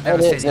another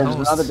devastating host.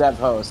 Another dev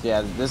host.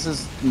 Yeah, this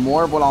is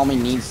more of what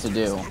Almi needs to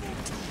do.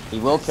 He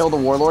will kill the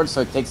Warlord,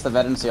 so it takes the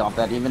veterancy off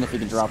that. Even if he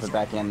can drop it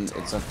back in,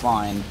 it's a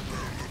fine.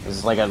 This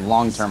is like a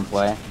long-term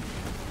play.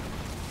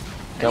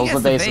 Kills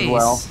the base as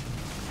well.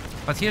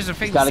 But here's the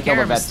thing, He's gotta kill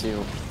the Scarab vet is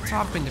too.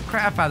 topping the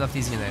crap out of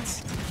these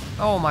units.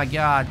 Oh my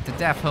god, the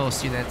Death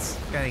Host units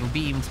getting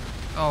beamed.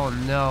 Oh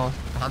no,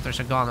 the Hunters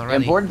are gone already.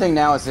 The important thing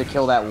now is to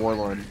kill that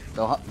Warlord.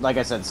 Like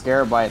I said,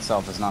 Scarab by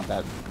itself is not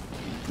that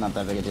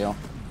big a deal.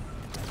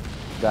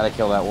 Gotta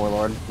kill that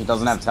Warlord. He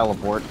doesn't have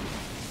teleport.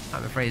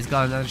 I'm afraid he's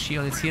got another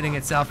shield, it's healing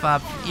itself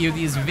up.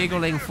 EOD is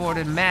wiggling for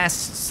the mass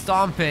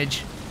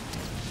stompage.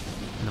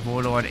 And the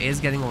Warlord is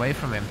getting away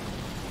from him.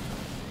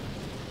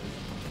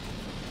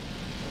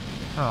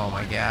 Oh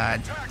my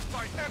god. Attacked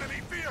by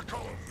enemy vehicle.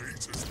 Our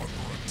base is under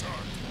attack.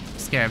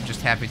 Scarab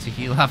just happy to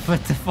heal up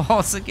with the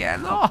falls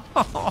again.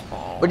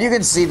 Oh. But you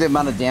can see the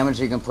amount of damage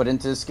you can put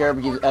into the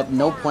Scarab. At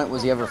no point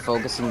was he ever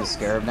focusing the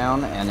Scarab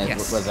down, and it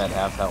Yes. was at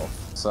half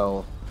health.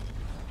 So,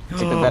 take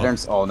the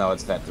veterans. Oh no,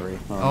 it's that 3.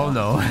 Oh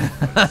no.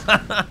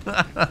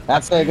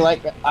 That's like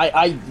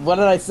what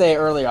did I say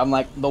earlier? I'm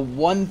like, the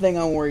one thing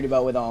I'm worried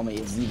about with Almi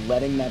is he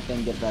letting that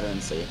thing get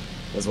veterancy.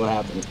 That's what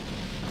happened.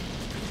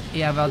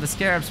 Yeah, well, the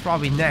Scarab's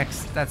probably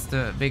next. That's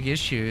the big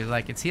issue.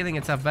 Like, it's healing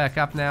itself back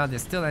up now.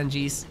 There's still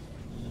NGs.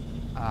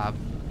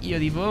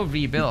 EOD will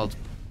rebuild.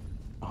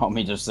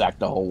 Almi just sacked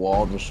the whole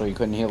wall just so he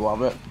couldn't heal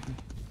of it.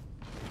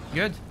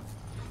 Good.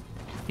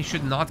 He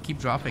should not keep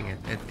dropping it.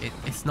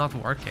 It's not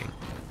working.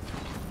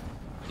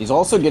 He's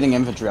also getting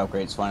infantry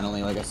upgrades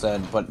finally, like I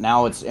said, but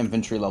now it's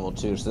infantry level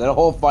 2. So that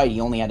whole fight, he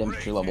only had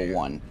infantry level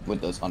 1 with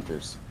those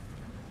hunters.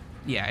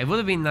 Yeah, it would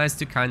have been nice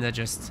to kind of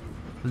just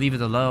leave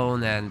it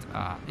alone and,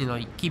 you know,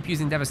 keep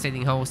using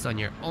Devastating Host on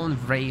your own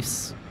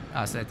Wraiths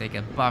so that they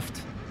get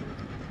buffed.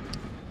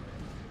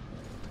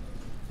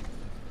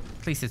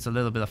 At least it's a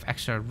little bit of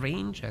extra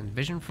range and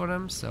vision for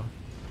them, so...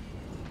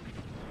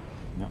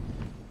 Yep.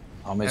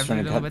 Almi's Every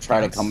trying little to bit try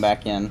to counts. come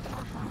back in.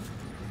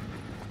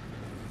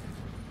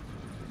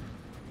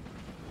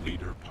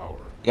 Leader power.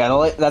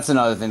 Yeah, that's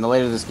another thing. The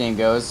later this game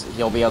goes,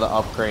 he'll be able to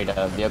upgrade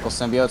vehicle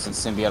symbiotes and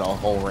symbiote a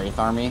whole Wraith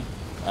army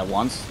at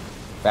once.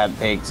 That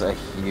makes a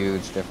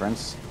huge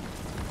difference.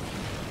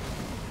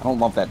 I don't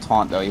love that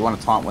taunt, though. You want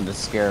to taunt when the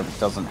Scarab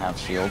doesn't have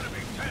shield.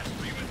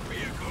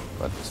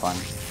 But it's fine.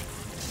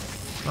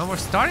 Well, we're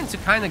starting to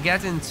kind of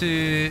get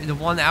into the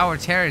 1 hour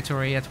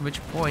territory, at which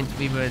point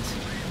we would...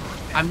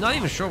 I'm not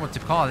even sure what to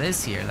call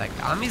this here. Like,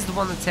 Ami's the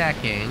one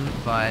attacking,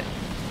 but...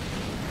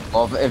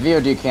 Well, if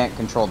EOD can't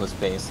control this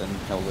base, then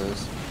he'll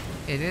lose.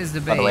 It is the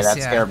base, By the way, that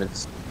yeah. Scarab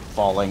is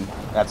falling.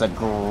 That's a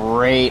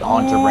great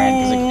Hunter brand,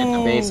 because it can hit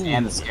the base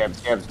and the Scarab.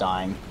 Scarab's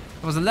dying.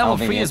 It was a level I don't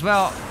think 3 it- as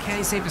well. Can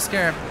he save the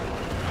Scarab?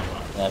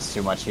 That's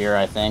too much here,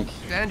 I think.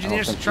 The I don't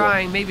engineers are think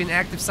trying maybe an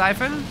active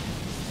siphon?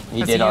 He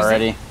Has did he used it?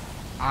 already.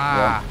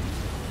 Ah,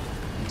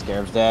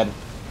 Scarab's dead.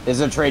 This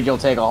is a trade you'll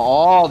take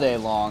all day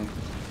long.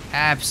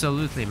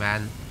 absolutely,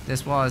 man.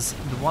 This was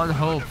the one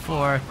hope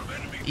for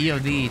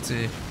EOD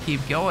to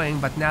keep going,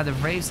 but now the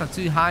Wraiths are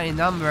too high in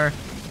number,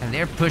 and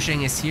they're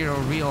pushing his hero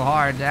real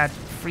hard. That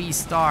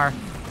 3-star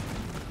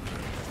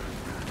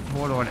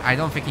Warlord, I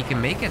don't think he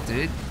can make it,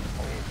 dude.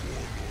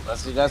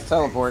 Let's see, that's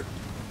teleport.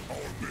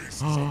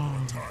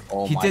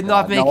 Oh He my did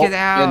not God. make Nope, it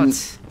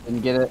out.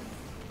 Didn't get it.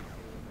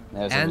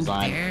 There's a And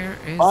resign. there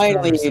is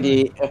Finally, the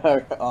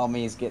EOD.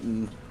 Almi's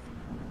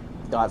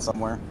got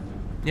somewhere.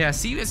 Yeah,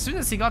 see, as soon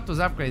as he got those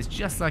upgrades,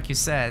 just like you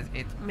said,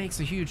 it makes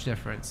a huge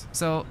difference.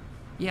 So,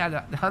 yeah,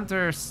 the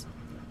Hunters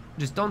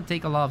just don't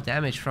take a lot of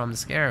damage from the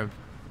Scarab.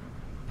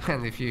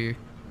 And if you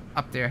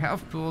up their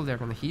health pool, they're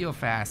gonna heal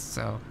fast,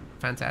 so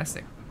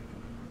fantastic.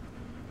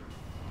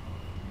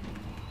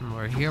 And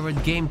we're here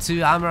with Game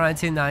 2.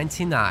 Almirante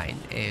 99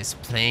 is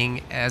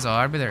playing as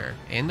Arbiter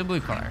in the blue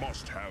color.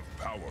 Must have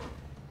power.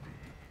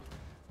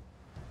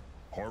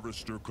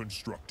 Harvester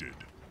constructed.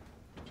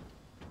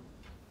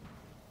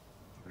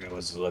 I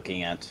was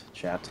looking at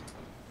chat.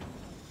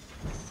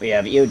 We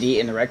have EOD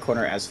in the red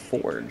corner as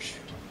Forge.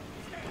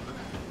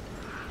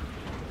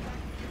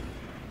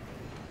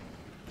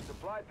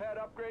 Supply pad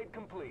upgrade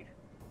complete.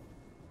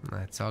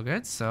 That's all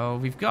good. So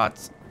we've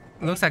got,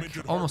 looks like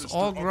almost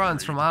all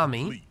grunts from Ami.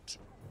 Complete.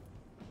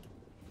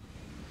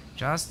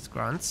 Just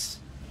grunts,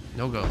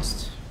 no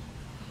ghost.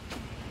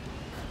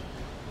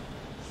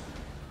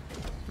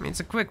 I mean, it's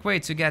a quick way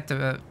to get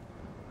the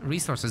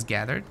resources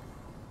gathered.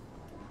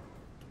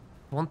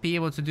 Won't be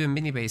able to do a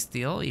mini base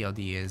deal.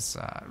 EOD is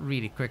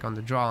really quick on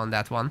the draw on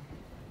that one.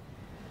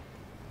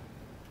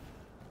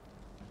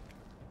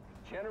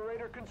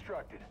 Generator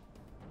constructed.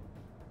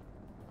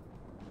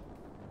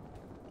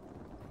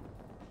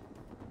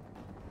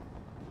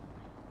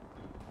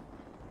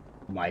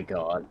 My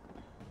God.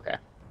 Okay.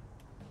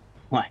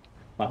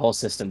 My whole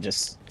system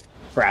just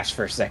crashed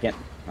for a second.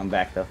 I'm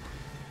back though.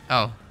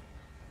 Oh.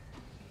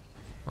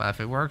 Well, if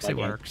it works, it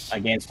My works.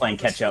 game's playing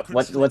catch up.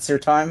 What's your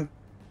time?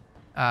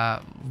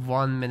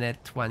 1 minute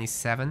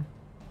 27.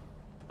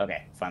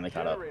 Okay, finally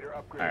caught up. Generator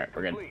upgrade Alright,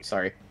 we're good. complete.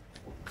 Sorry.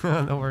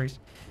 No worries.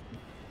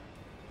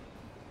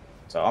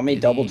 So I'll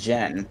meet double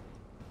gen.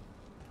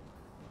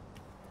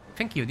 I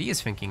think EOD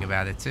is thinking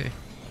about it too.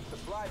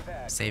 Supply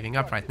pad Saving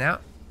up right now.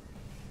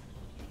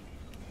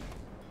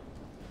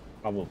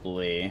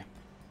 Probably.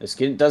 This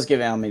does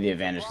give Almy the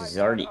advantage because he's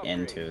already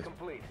into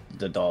complete.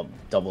 the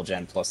double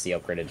gen plus the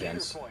upgraded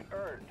gens. Point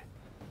earned.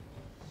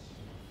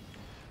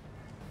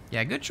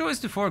 Yeah, good choice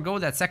to forego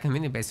that second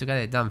mini base to get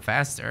it done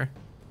faster.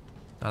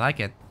 I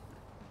like it.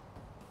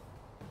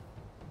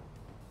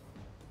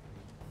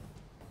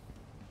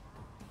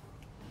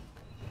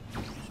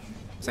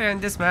 So yeah,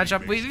 in this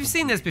matchup, we've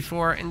seen this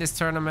before in this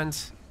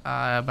tournament,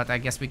 but I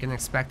guess we can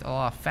expect a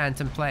lot of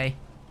Phantom play.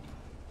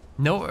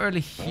 No early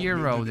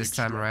hero this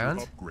time around.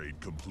 Upgrade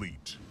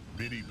complete.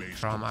 Mini base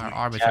from our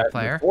complete. Arbiter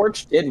player.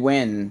 Forge did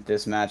win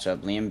this matchup.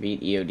 Liam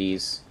beat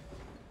EOD's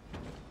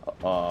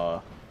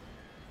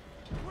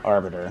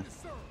Arbiter.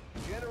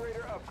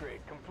 Generator upgrade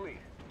complete.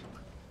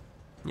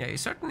 Yeah, you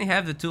certainly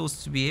have the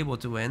tools to be able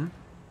to win,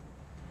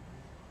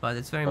 but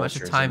it's very much a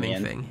Vultures in timing the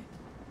end.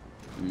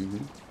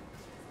 thing.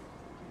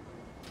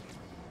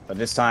 But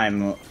this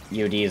time,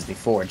 EOD is the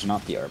Forge,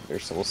 not the Arbiter,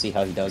 so we'll see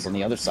how he does on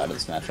the other side of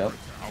this matchup.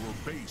 Our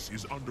base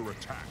is under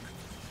attack.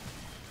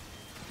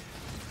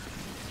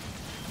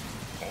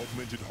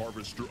 Augmented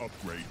harvester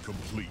upgrade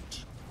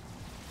complete.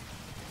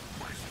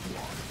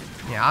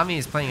 Yeah, Ami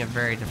is playing a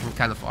very different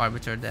kind of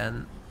Arbiter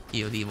than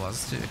EOD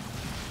was too.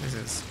 This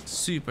is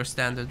super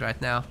standard right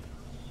now.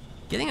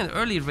 Getting an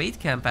early raid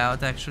camp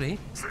out actually,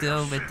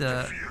 still with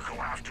the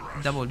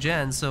double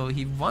gen, so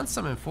he wants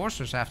some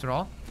enforcers after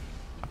all.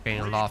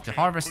 Upgrading a lot of the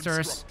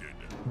harvesters.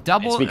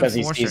 Double It's because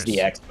enforcers. he sees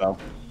the expo.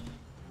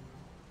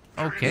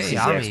 Okay, Sees the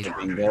Ami. expo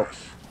being built.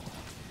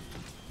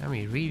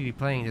 Ami really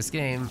playing this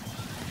game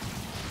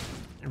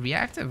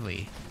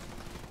reactively.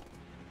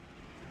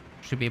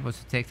 Should be able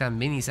to take down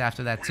minis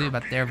after that too,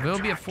 but there will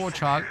be a Forge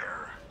Hog.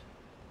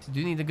 So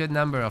do need a good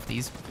number of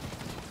these.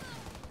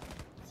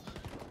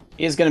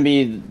 He's gonna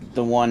be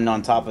the one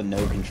on top of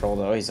no control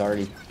though. He's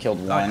already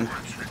killed one.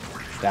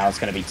 Now it's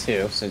gonna be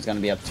two, so he's gonna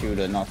be up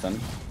 2-0.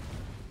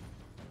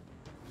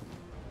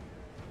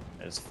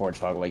 There's Forge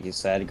Hog, like you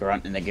said.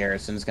 Grunt in the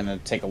garrison is gonna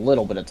take a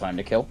little bit of time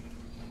to kill.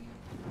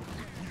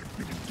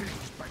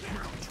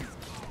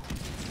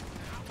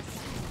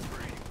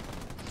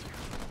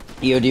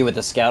 EOD with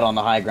the scout on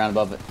the high ground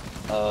above it.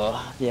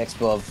 The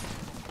expo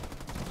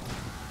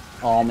of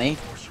Almi.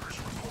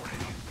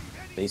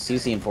 They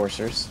sees the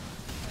enforcers.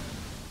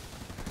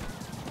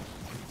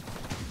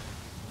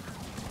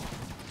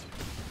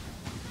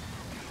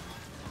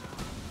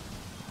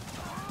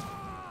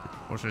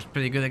 Enforcer's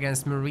pretty good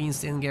against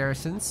Marines in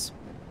garrisons.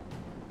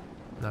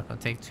 Not gonna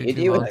take too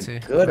EOD long with to a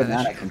good finish.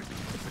 amount of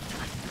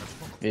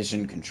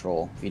vision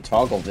control. If you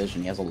toggle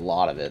vision, he has a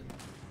lot of it.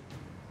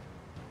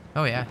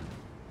 Oh yeah.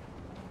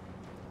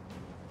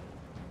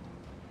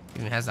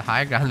 Even has the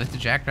high ground with the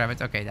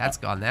Jackrabbit. Okay, that's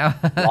gone now.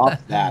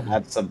 Lost that.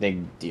 That's a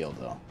big deal,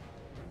 though.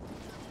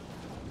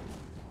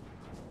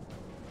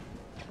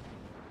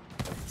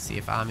 See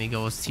if Ami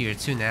goes tier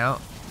 2 now.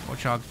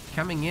 Forge Hog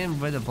coming in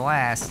with a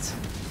blast.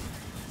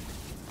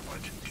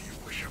 What do you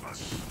wish of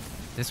us?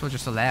 This will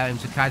just allow him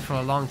to kite for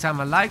a long time.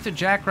 I like the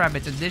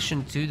Jackrabbit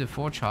addition to the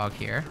Forge Hog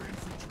here.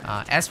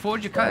 As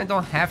Forge, you kind of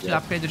don't have to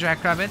upgrade the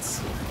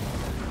Jackrabbits.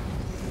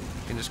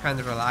 You can just kind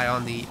of rely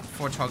on the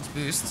Forge Hog's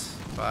boost.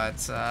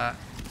 But,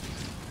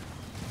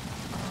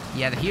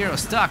 yeah, the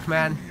hero's stuck,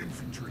 man.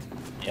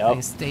 Yep.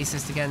 Getting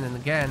stasis again and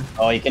again.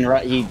 Oh, you can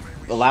run. He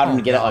allowed him Oh,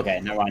 to get it. God. Okay,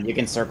 never mind. You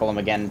can circle him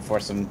again for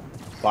some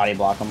body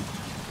block him.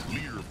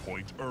 Leader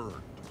point earned.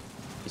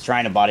 He's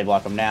trying to body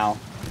block him now.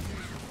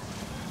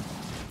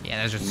 Yeah,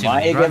 there's just too Am I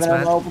many giving grunts, him an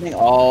man. opening?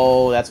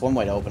 Oh, that's one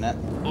way to open it.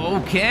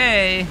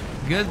 Okay,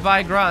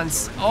 goodbye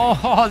grunts.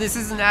 Oh, this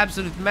is an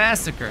absolute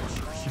massacre.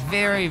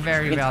 Very,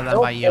 very You well can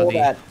done by still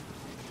kill EOD.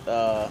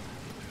 that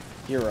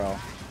hero.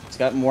 He's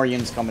got more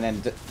units coming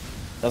in.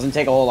 Doesn't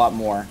take a whole lot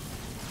more.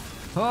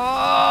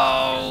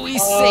 Oh, he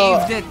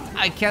saved it.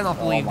 I cannot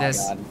Oh believe my this.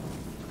 God.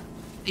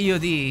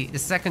 EOD, the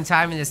second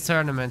time in this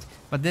tournament,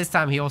 but this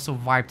time he also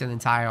wiped an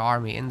entire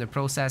army in the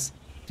process.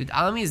 Dude,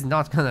 Almi is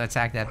not gonna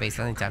attack that base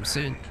anytime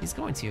soon. He's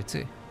going tier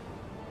 2.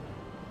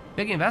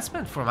 Big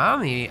investment from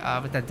Almi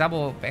with that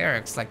double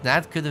barracks. Like,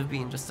 that could have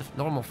been just a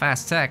normal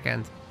fast tech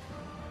and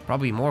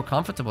probably more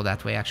comfortable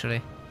that way,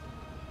 actually.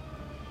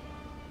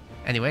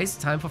 Anyways,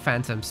 time for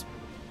Phantoms.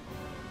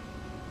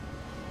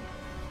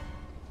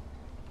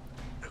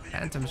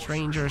 Phantoms,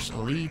 Rangers,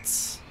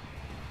 Elites,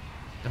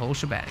 the whole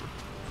shebang.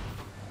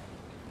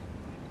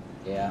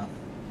 Yeah.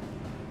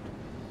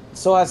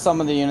 Still has some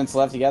of the units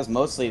left. He has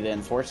mostly the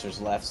enforcers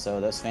left, so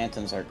those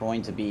phantoms are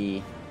going to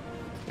be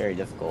very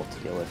difficult to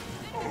deal with.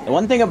 The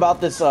one thing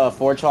about this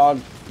Forge Hog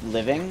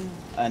living,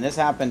 and this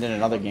happened in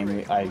another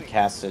game I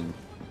casted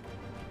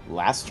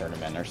last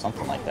tournament or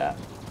something like that.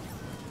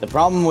 The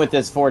problem with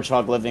this Forge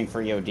Hog living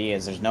for EOD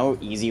is there's no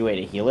easy way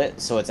to heal it,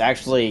 so it's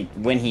actually,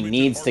 when he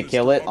needs to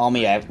kill it,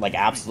 Almi like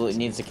absolutely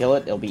needs to kill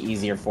it, it'll be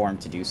easier for him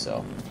to do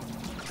so.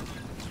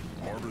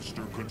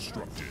 Harvester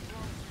constructed.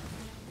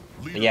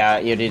 Yeah,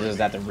 EOD doesn't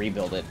have to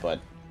rebuild it, but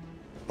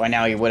by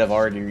now he would have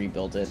already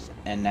rebuilt it,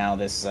 and now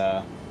this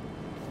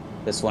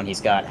this one he's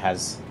got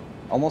has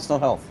almost no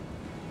health.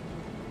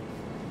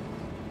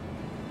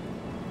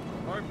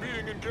 I'm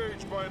being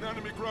engaged by an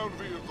enemy ground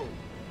vehicle.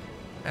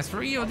 As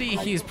for EOD,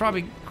 he's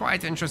probably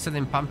quite interested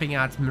in pumping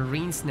out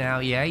Marines now.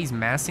 Yeah, he's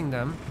massing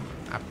them,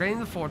 upgrading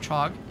the Forge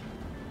Hog,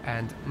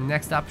 and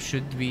next up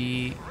should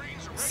be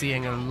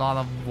seeing a lot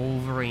of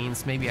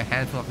Wolverines, maybe a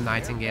handful of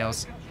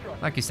Nightingales.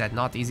 Like you said,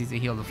 not easy to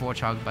heal the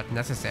Forge Hog, but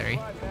necessary.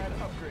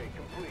 Upgrade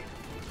complete.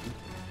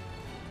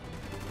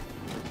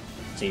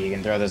 So you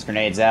can throw those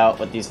grenades out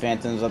with these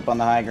phantoms up on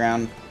the high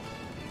ground.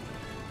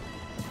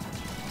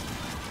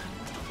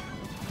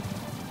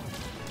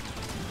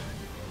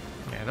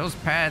 Yeah, those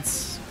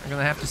pads are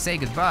gonna have to say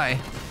goodbye.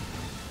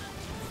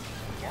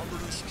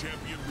 Arbiter's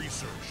champion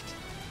researched.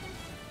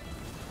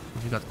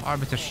 We got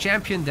Arbiter's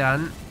champion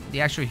done.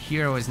 The actual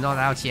hero is not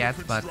out yet,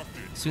 but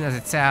as soon as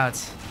it's out,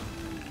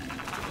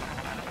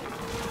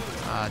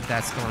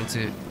 that's going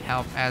to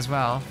help as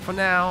well. For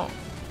now,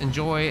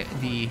 enjoy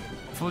the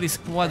fully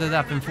squadded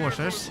up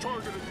enforcers.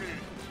 Targeted me.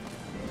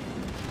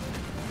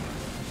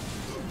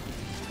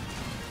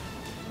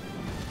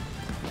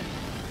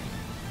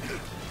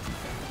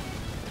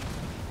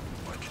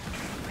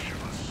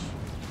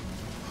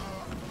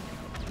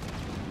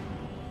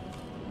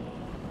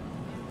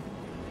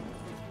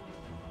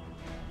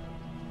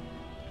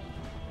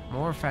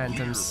 More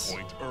phantoms.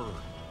 Leader point earned.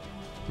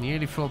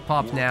 Nearly full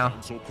pop War now.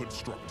 Council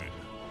constructed.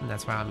 And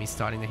that's why I'm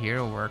starting the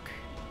hero work.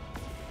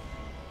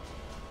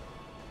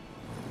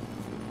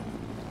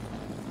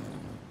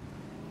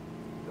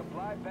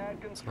 Supply pad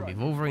It's gonna be constructed.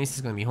 Wolverines,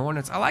 it's gonna be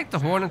Hornets. I like the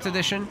Hornet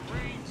edition.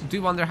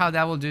 Do wonder how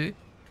that will do.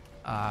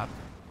 Army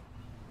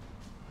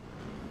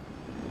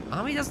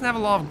doesn't have a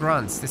lot of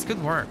grunts. This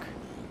could work.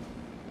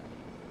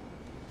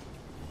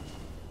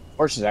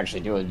 Horses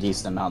actually do a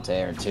decent amount to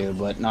air too,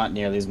 but not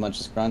nearly as much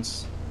as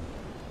grunts.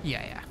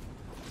 Yeah.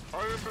 I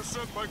am to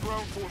send my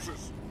ground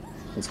forces.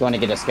 It's going to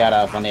get a scout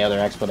off on the other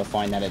expo to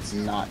find that it's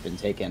not been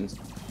taken.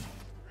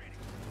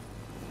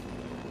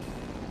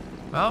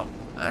 Well,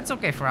 that's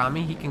okay for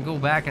Ami. He can go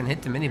back and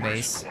hit the mini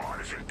base.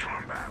 Squad is in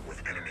combat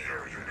with enemy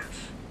air units.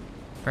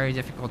 Very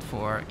difficult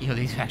for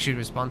EOD to actually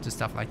respond to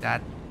stuff like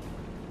that.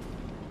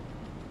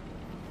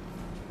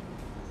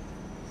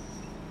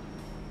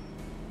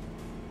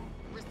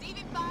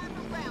 Receiving fire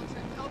from ground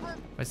troops. Over.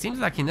 But it seems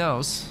like he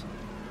knows.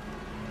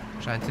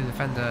 Trying to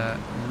defend the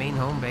main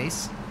home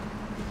base.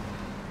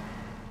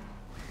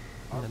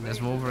 And then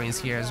there's Wolverines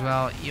here as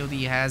well.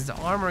 EOD has the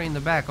armor in the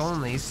back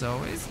only,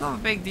 so it's not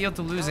a big deal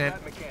to lose it.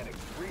 Combat mechanics.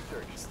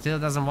 Research. Still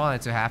doesn't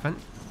want it to happen.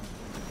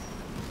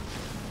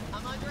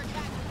 I'm under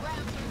attack from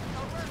ground troops.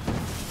 Over.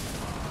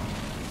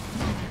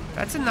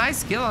 That's a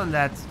nice kill on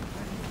that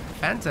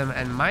Phantom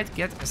and might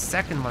get a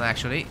second one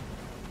actually.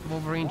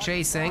 Wolverine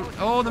chasing.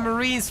 Oh, the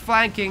Marines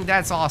flanking.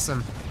 That's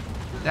awesome.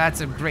 That's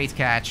a great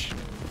catch.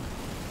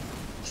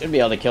 Should be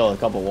able to kill a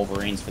couple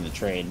Wolverines for the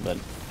trade, but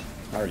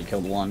I already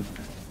killed one.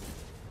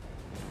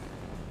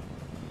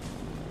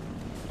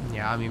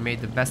 Yeah, I mean, made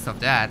the best of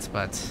that,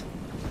 but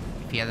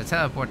if he had a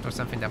teleport or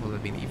something, that would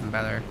have been even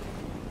better.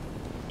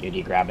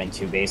 EOD grabbing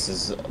two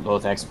bases,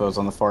 both expos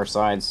on the far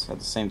sides at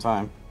the same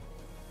time.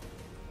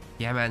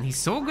 Yeah, man, he's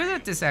so good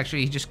at this,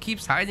 actually. He just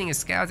keeps hiding his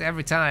scout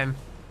every time.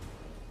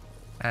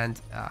 And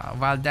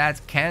while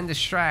that can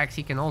distract,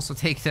 he can also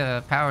take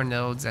the power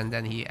nodes, and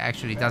then he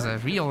actually does a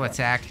real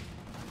attack.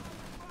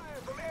 Fire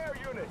from air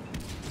unit.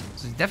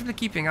 So he's definitely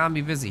keeping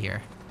Ambi busy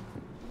here.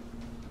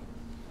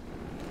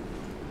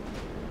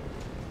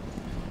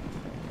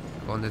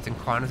 Gauntlet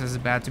Incarnate is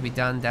about to be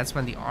done. That's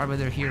when the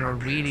Arbiter hero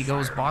really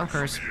goes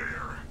bonkers.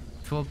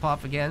 Full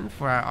pop again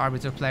for our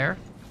Arbiter player.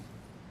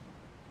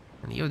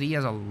 And EOD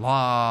has a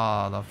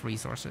lot of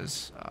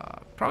resources.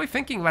 Probably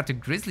thinking about the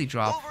Grizzly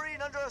drop.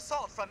 Wolverine under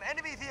assault from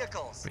enemy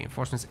vehicles.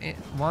 Reinforcements in.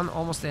 One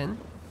almost in.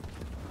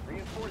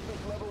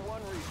 Reinforcements level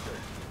 1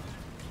 research.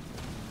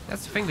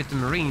 That's the thing with the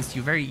Marines,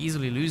 you very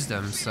easily lose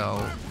them.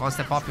 So once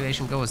the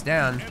population goes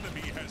down,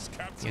 Enemy has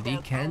captured EOD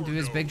our can power do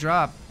his node. big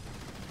drop.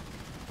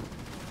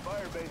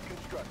 Fire base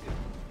constructed.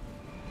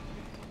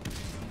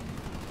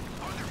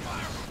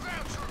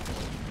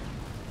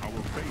 Our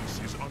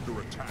base is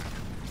under attack.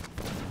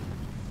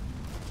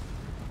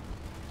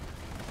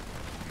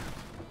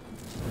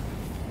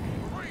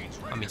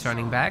 I'm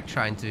turning back,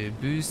 trying to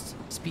boost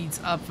speeds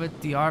up with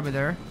the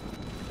Arbiter.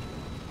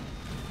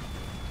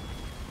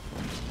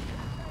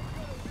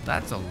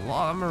 That's a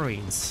lot of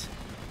Marines.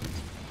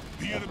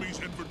 The enemy's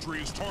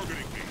infantry is targeting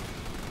me.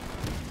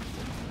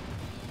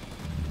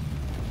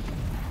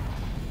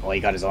 Well, he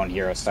got his own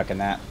hero stuck in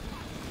that.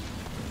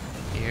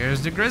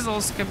 Here's the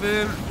Grizzles,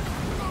 kaboom!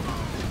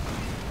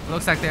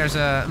 Looks like there's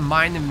a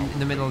mine in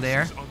the middle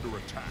there, Is under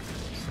attack.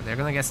 so they're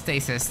gonna get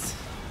stasis.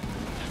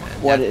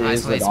 And What that it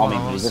is with isolates one Almi,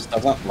 of he those. just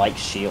doesn't like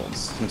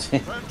shields.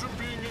 Phantom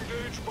being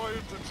engaged by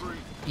infantry.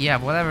 Yeah,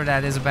 whatever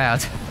that is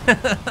about.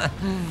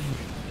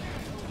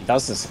 He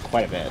does this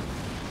quite a bit.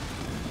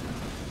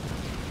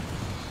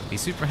 Be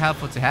super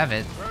helpful to have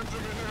it. Phantom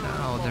in air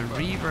Oh, the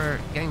Reaver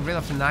getting rid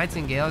of the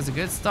Nightingale is a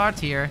good start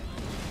here.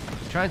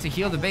 Trying to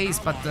heal the base,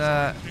 but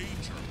the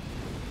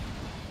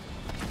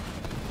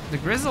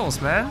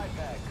Grizzles, man,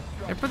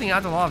 they're putting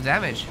out a lot of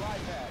damage.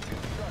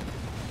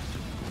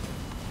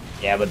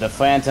 Yeah, but the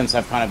Phantoms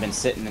have kind of been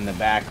sitting in the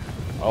back.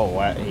 Oh,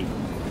 what?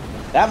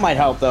 That might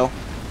help, though.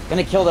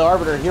 Gonna kill the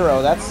Arbiter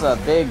hero. That's a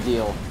big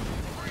deal.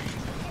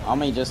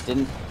 Almi just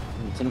didn't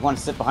want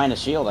to sit behind a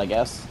shield, I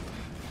guess.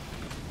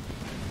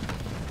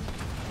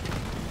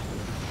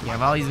 Yeah,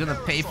 well, he's gonna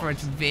pay for it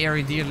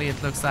very dearly,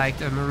 it looks like.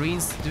 The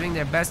Marines doing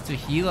their best to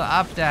heal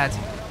up that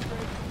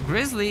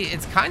Grizzly.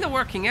 It's kind of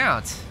working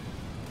out.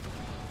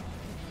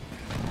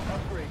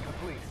 Upgrade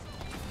complete.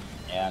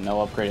 Yeah,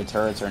 no upgraded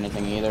turrets or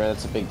anything either.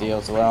 That's a big deal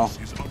as well.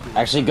 is under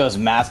Actually goes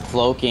mass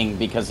cloaking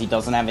because he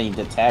doesn't have any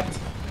detect.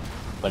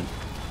 But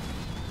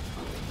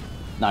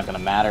not gonna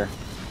matter.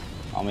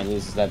 Almi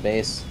loses that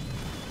base.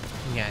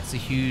 Yeah, it's a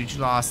huge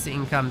loss. The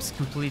income's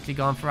completely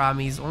gone for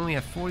Army. He's only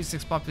at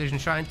 46 population,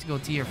 trying to go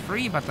tier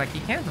 3, but like he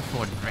can't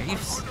afford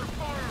Wraiths. Under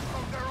fire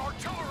from their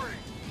artillery.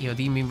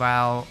 EOD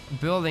meanwhile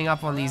building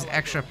up on these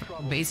extra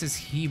bases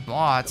he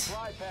bought,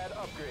 Supply pad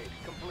upgrade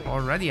complete.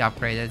 already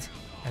upgraded,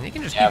 and he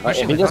can just Yeah, keep but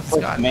pushing if he with just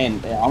what he's puts got. main,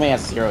 Almi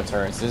has 0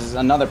 turrets. This is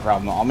another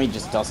problem. Almi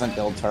just doesn't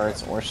build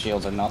turrets or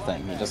shields or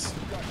nothing. He just...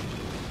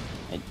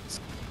 It's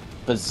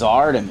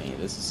bizarre to me.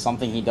 This is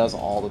something he does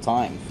all the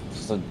time.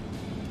 Just a...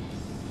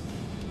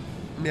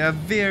 Yeah,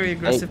 very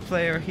aggressive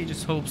player. He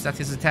just hopes that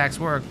his attacks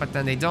work, but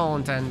then they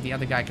don't, and the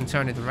other guy can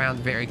turn it around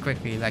very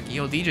quickly, like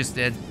EOD just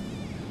did.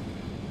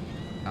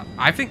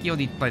 I think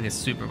EOD played this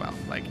super well.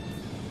 Like,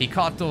 he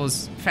caught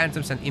those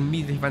phantoms and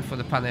immediately went for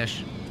the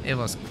punish. It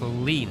was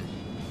clean.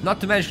 Not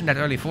to mention that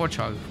early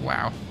 4-chug.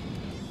 Wow.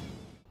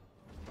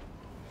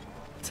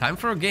 Time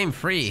for game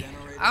 3.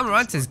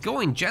 Almirante is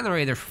going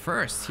generator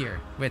first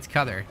here with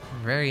Cutter.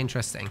 Very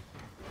interesting.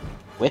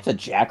 With a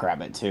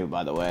Jackrabbit too,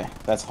 by the way.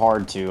 That's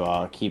hard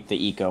to keep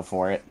the eco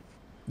for it.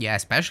 Yeah,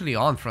 especially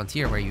on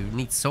Frontier where you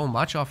need so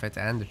much of it,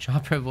 and the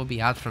chopper will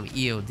be out from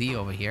EOD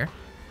over here.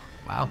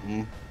 Wow.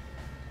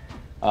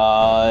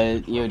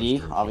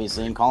 EOD,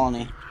 obviously in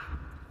Colony.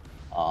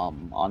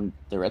 On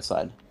the red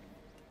side.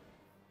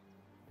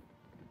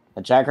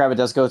 The Jackrabbit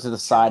does go to the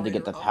side to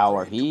get the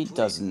power. He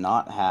does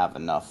not have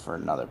enough for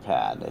another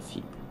pad if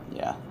he...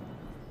 Yeah.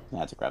 He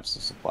had to grab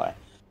some supply.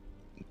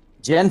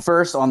 Gen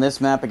first on this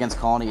map against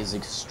Colony is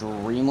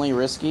extremely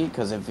risky,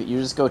 because if you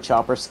just go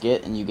chopper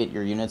skit and you get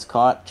your units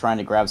caught trying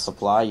to grab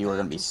supply, you are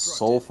going to be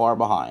so far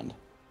behind.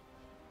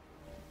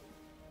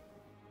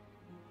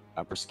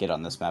 Chopper skit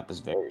on this map is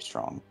very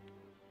strong.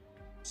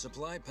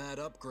 Supply pad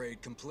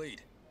upgrade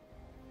complete.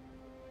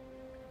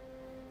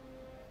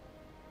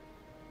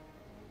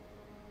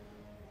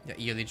 Yeah,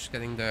 EOD just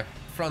getting the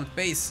front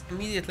base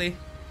immediately.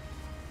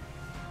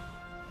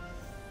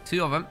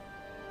 2 of them.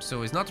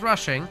 So he's not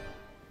rushing.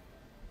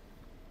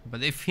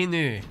 But if he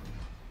knew.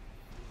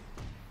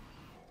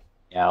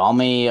 Yeah,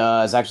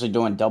 Almi is actually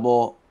doing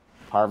double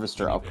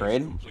harvester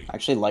upgrade. I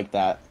actually like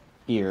that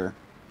here.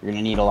 You're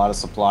gonna need a lot of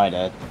supply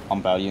to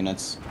pump out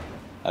units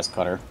as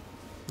Cutter.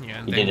 Yeah,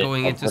 and He then did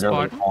going it into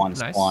literally spot. on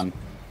Nice. spawn.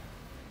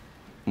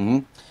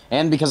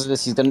 And because of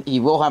this, he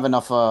will have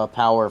enough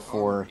power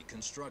for Already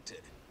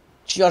constructed.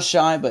 just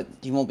shy, but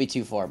he won't be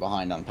too far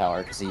behind on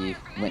power because he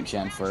went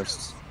gen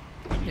first.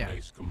 Yeah.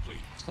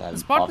 So The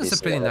Spartan's a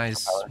obviously pretty a lot of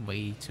nice power.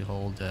 way to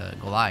hold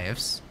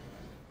Goliaths.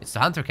 It's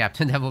the Hunter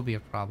Captain that will be a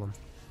problem.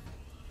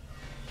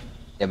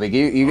 Yeah, but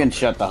you can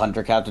shut the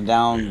Hunter Captain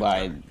down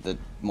by the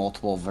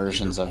multiple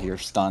versions of your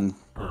stun.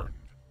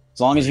 As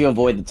long as you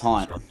avoid the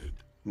taunt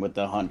with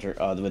the Hunter,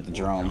 with the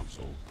drone.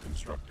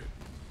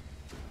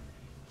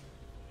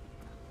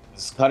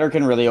 Cutter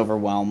can really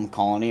overwhelm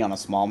Colony on a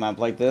small map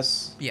like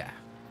this. Yeah.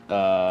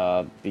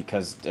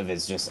 Because of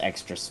his just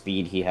extra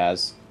speed he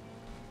has.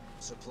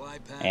 Supply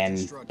pad And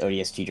constructed.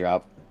 ODST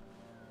drop.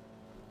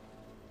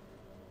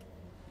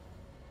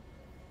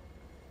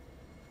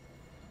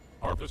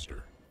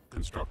 Harvester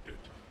constructed.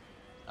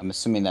 I'm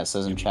assuming that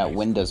says in chat,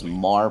 when does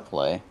Mar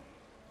play?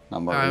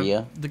 Not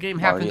Maria. The game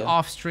happened Maria.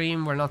 off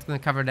stream. We're not going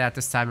to cover that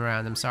this time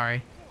around. I'm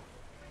sorry.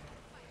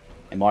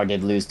 And Mar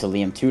did lose to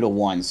Liam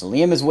 2-1. So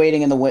Liam is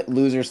waiting in the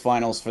losers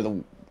finals for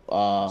the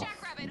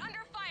Jackrabbit under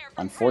fire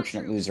from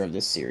unfortunate loser of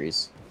this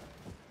series.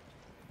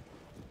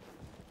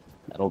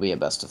 That'll be a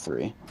best of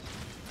 3.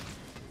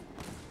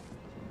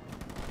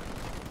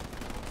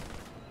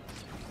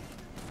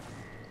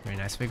 Very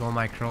nice big old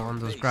micro on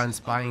those grunts,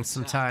 buying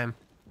some time.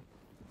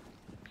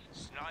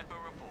 Sniper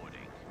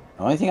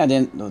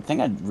reporting. The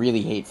thing I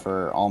really hate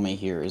for Almi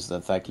here is the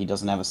fact he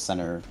doesn't have a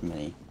center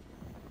mini.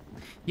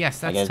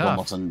 Yes, Like that's it's tough.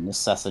 almost a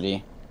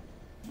necessity.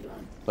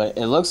 But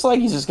it looks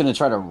like he's just gonna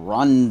try to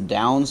run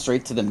down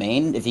straight to the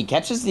main. If he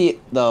catches the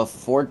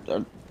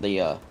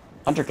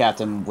Hunter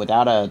Captain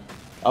without a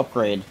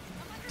upgrade,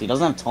 he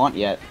doesn't have taunt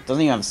yet.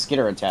 Doesn't even have a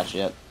skitter attached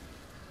yet.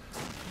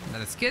 Now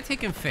the skit he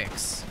can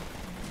fix.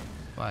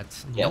 But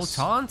Yes.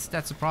 no taunt,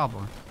 that's a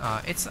problem.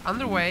 It's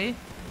underway,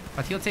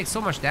 but he'll take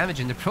so much damage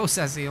in the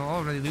process, he'll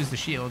already lose the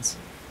shields.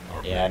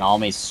 Yeah, and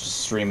Almi's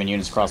streaming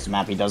units across the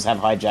map. He does have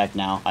hijack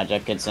now.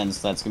 Hijack gets in,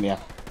 so that's gonna be a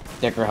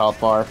thicker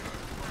health bar.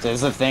 So this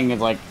is the thing,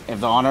 is like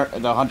if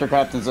the Hunter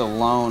Captain's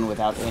alone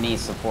without any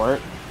support,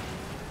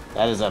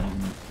 that is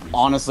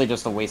honestly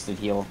just a wasted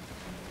heal.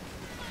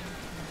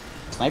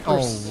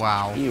 Sniper's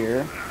wow.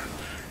 here.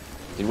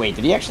 Wait,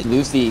 did he actually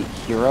lose the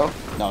hero?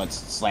 No, it's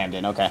slammed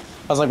in. Okay, I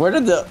was like, where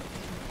did the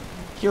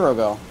hero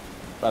go?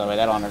 By the way,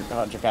 that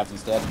Hunter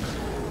Captain's dead.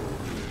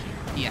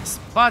 Yes,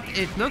 but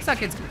it looks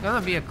like it's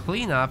gonna be a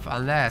cleanup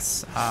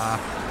unless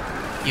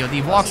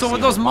EOD walks over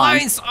those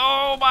mines.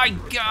 Oh my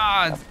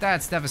god,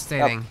 that's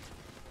devastating.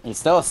 He's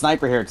still a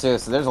sniper here too,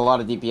 so there's a lot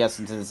of DPS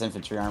into this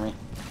infantry army.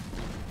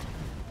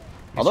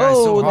 He's trying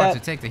so Although hard to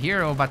that take the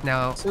hero, but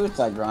now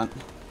suicide grunt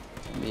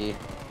can be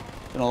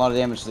doing a lot of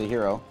damage to the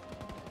hero.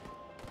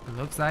 it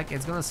looks like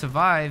it's gonna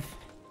survive.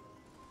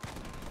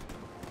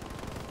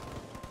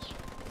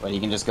 But he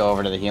can just go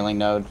over to the healing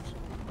node.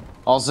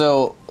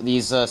 Also,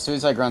 these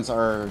suicide grunts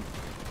are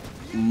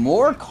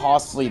more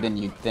costly than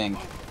you'd think.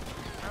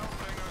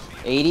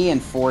 80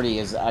 and 40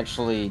 is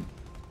actually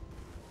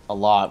a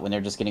lot when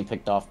they're just getting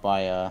picked off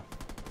by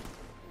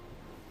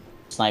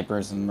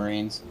snipers and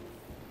marines.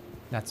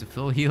 That's a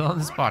full heal on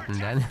the Spartan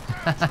then.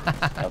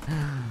 Yep.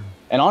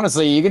 And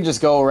honestly, you can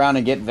just go around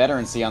and get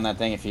veterancy on that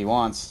thing if he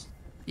wants.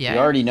 Yeah. He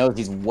already knows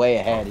he's way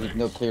ahead. He can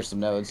go clear some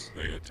nodes.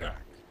 They attack.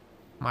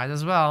 Might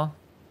as well.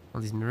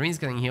 Well, these marines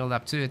getting healed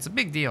up too. It's a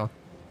big deal.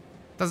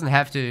 Doesn't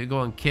have to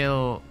go and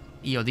kill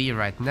EOD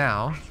right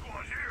now.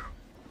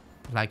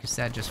 Like you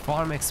said, just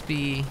farm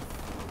XP,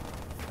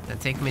 then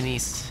take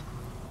minis.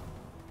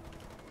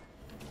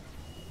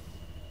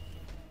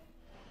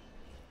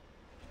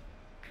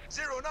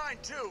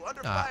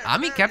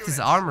 Ami kept his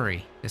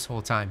armory this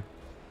whole time.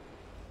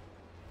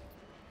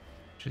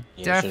 Should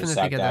definitely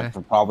sacked get that a...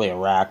 for probably a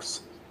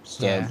Rax.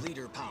 Yeah.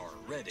 Leader power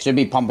ready. Should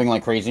be pumping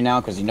like crazy now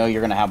because you know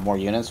you're gonna have more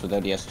units with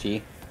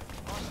ODSG.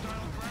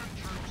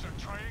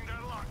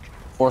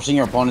 Forcing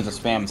your opponent to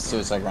spam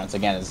suicide grunts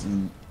again is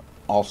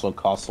also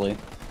costly.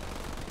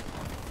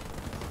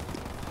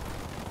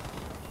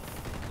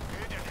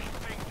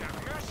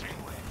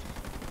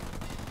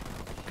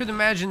 Could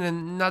imagine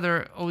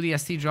another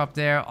ODST drop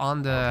there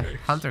on the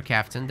Hunter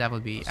Captain. That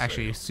would be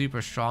actually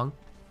super strong.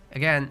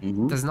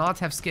 Again, does not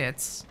have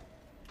skits.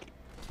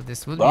 So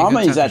this would be a good Brahma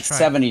is time at to try.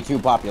 72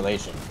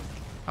 population.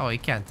 Oh, he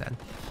can't then.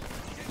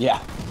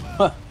 Yeah.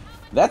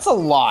 That's a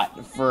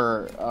lot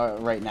for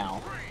right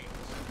now.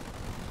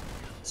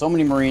 So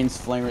many Marines,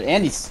 Flamer,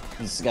 and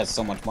he's got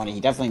so much money. He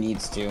definitely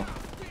needs to,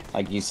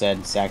 like you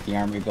said, sack the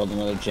army, build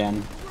another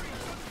gen.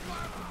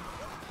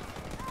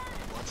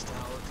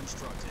 Watchtower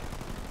constructed.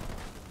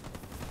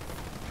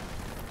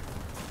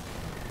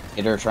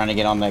 Hitter trying to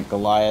get on that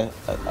Goliath.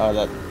 Oh,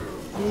 that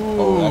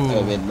could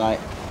have been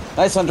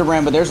nice Hunter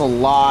Brand, but there's a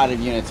lot of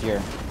units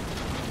here.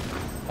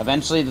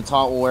 Eventually, the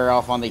taunt will wear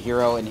off on the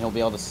hero, and he'll be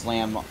able to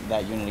slam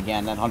that unit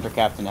again. That Hunter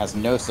Captain has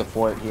no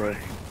support here.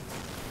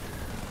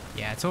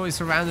 Yeah, it's always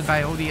surrounded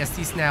by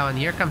ODSTs now, and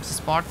here comes the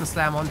Spartan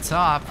Slam on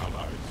top.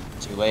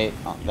 Too late.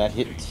 Oh, that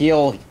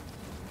heal,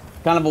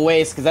 kind of a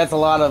waste, because that's a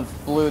lot of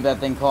blue that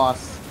thing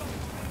costs.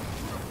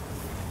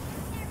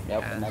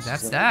 Yep, And that's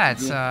just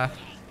that.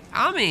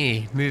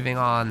 Ami moving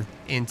on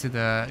into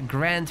the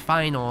grand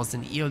finals,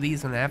 and EOD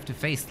is gonna have to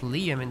face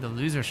Liam in the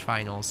losers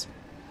finals.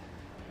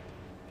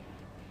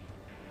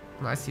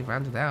 Nicely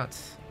rounded out.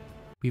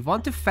 We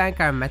want to thank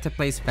our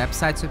MetaPlace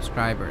website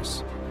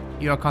subscribers.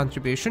 Your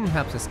contribution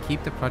helps us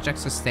keep the project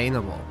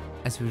sustainable.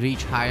 As we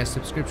reach higher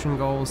subscription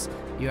goals,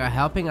 you are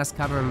helping us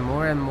cover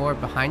more and more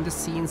behind the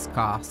scenes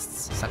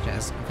costs, such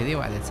as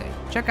video editing.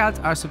 Check out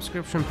our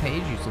subscription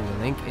page using the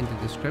link in the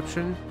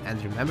description,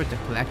 and remember to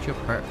collect your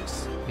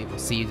perks. We will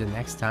see you the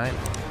next time.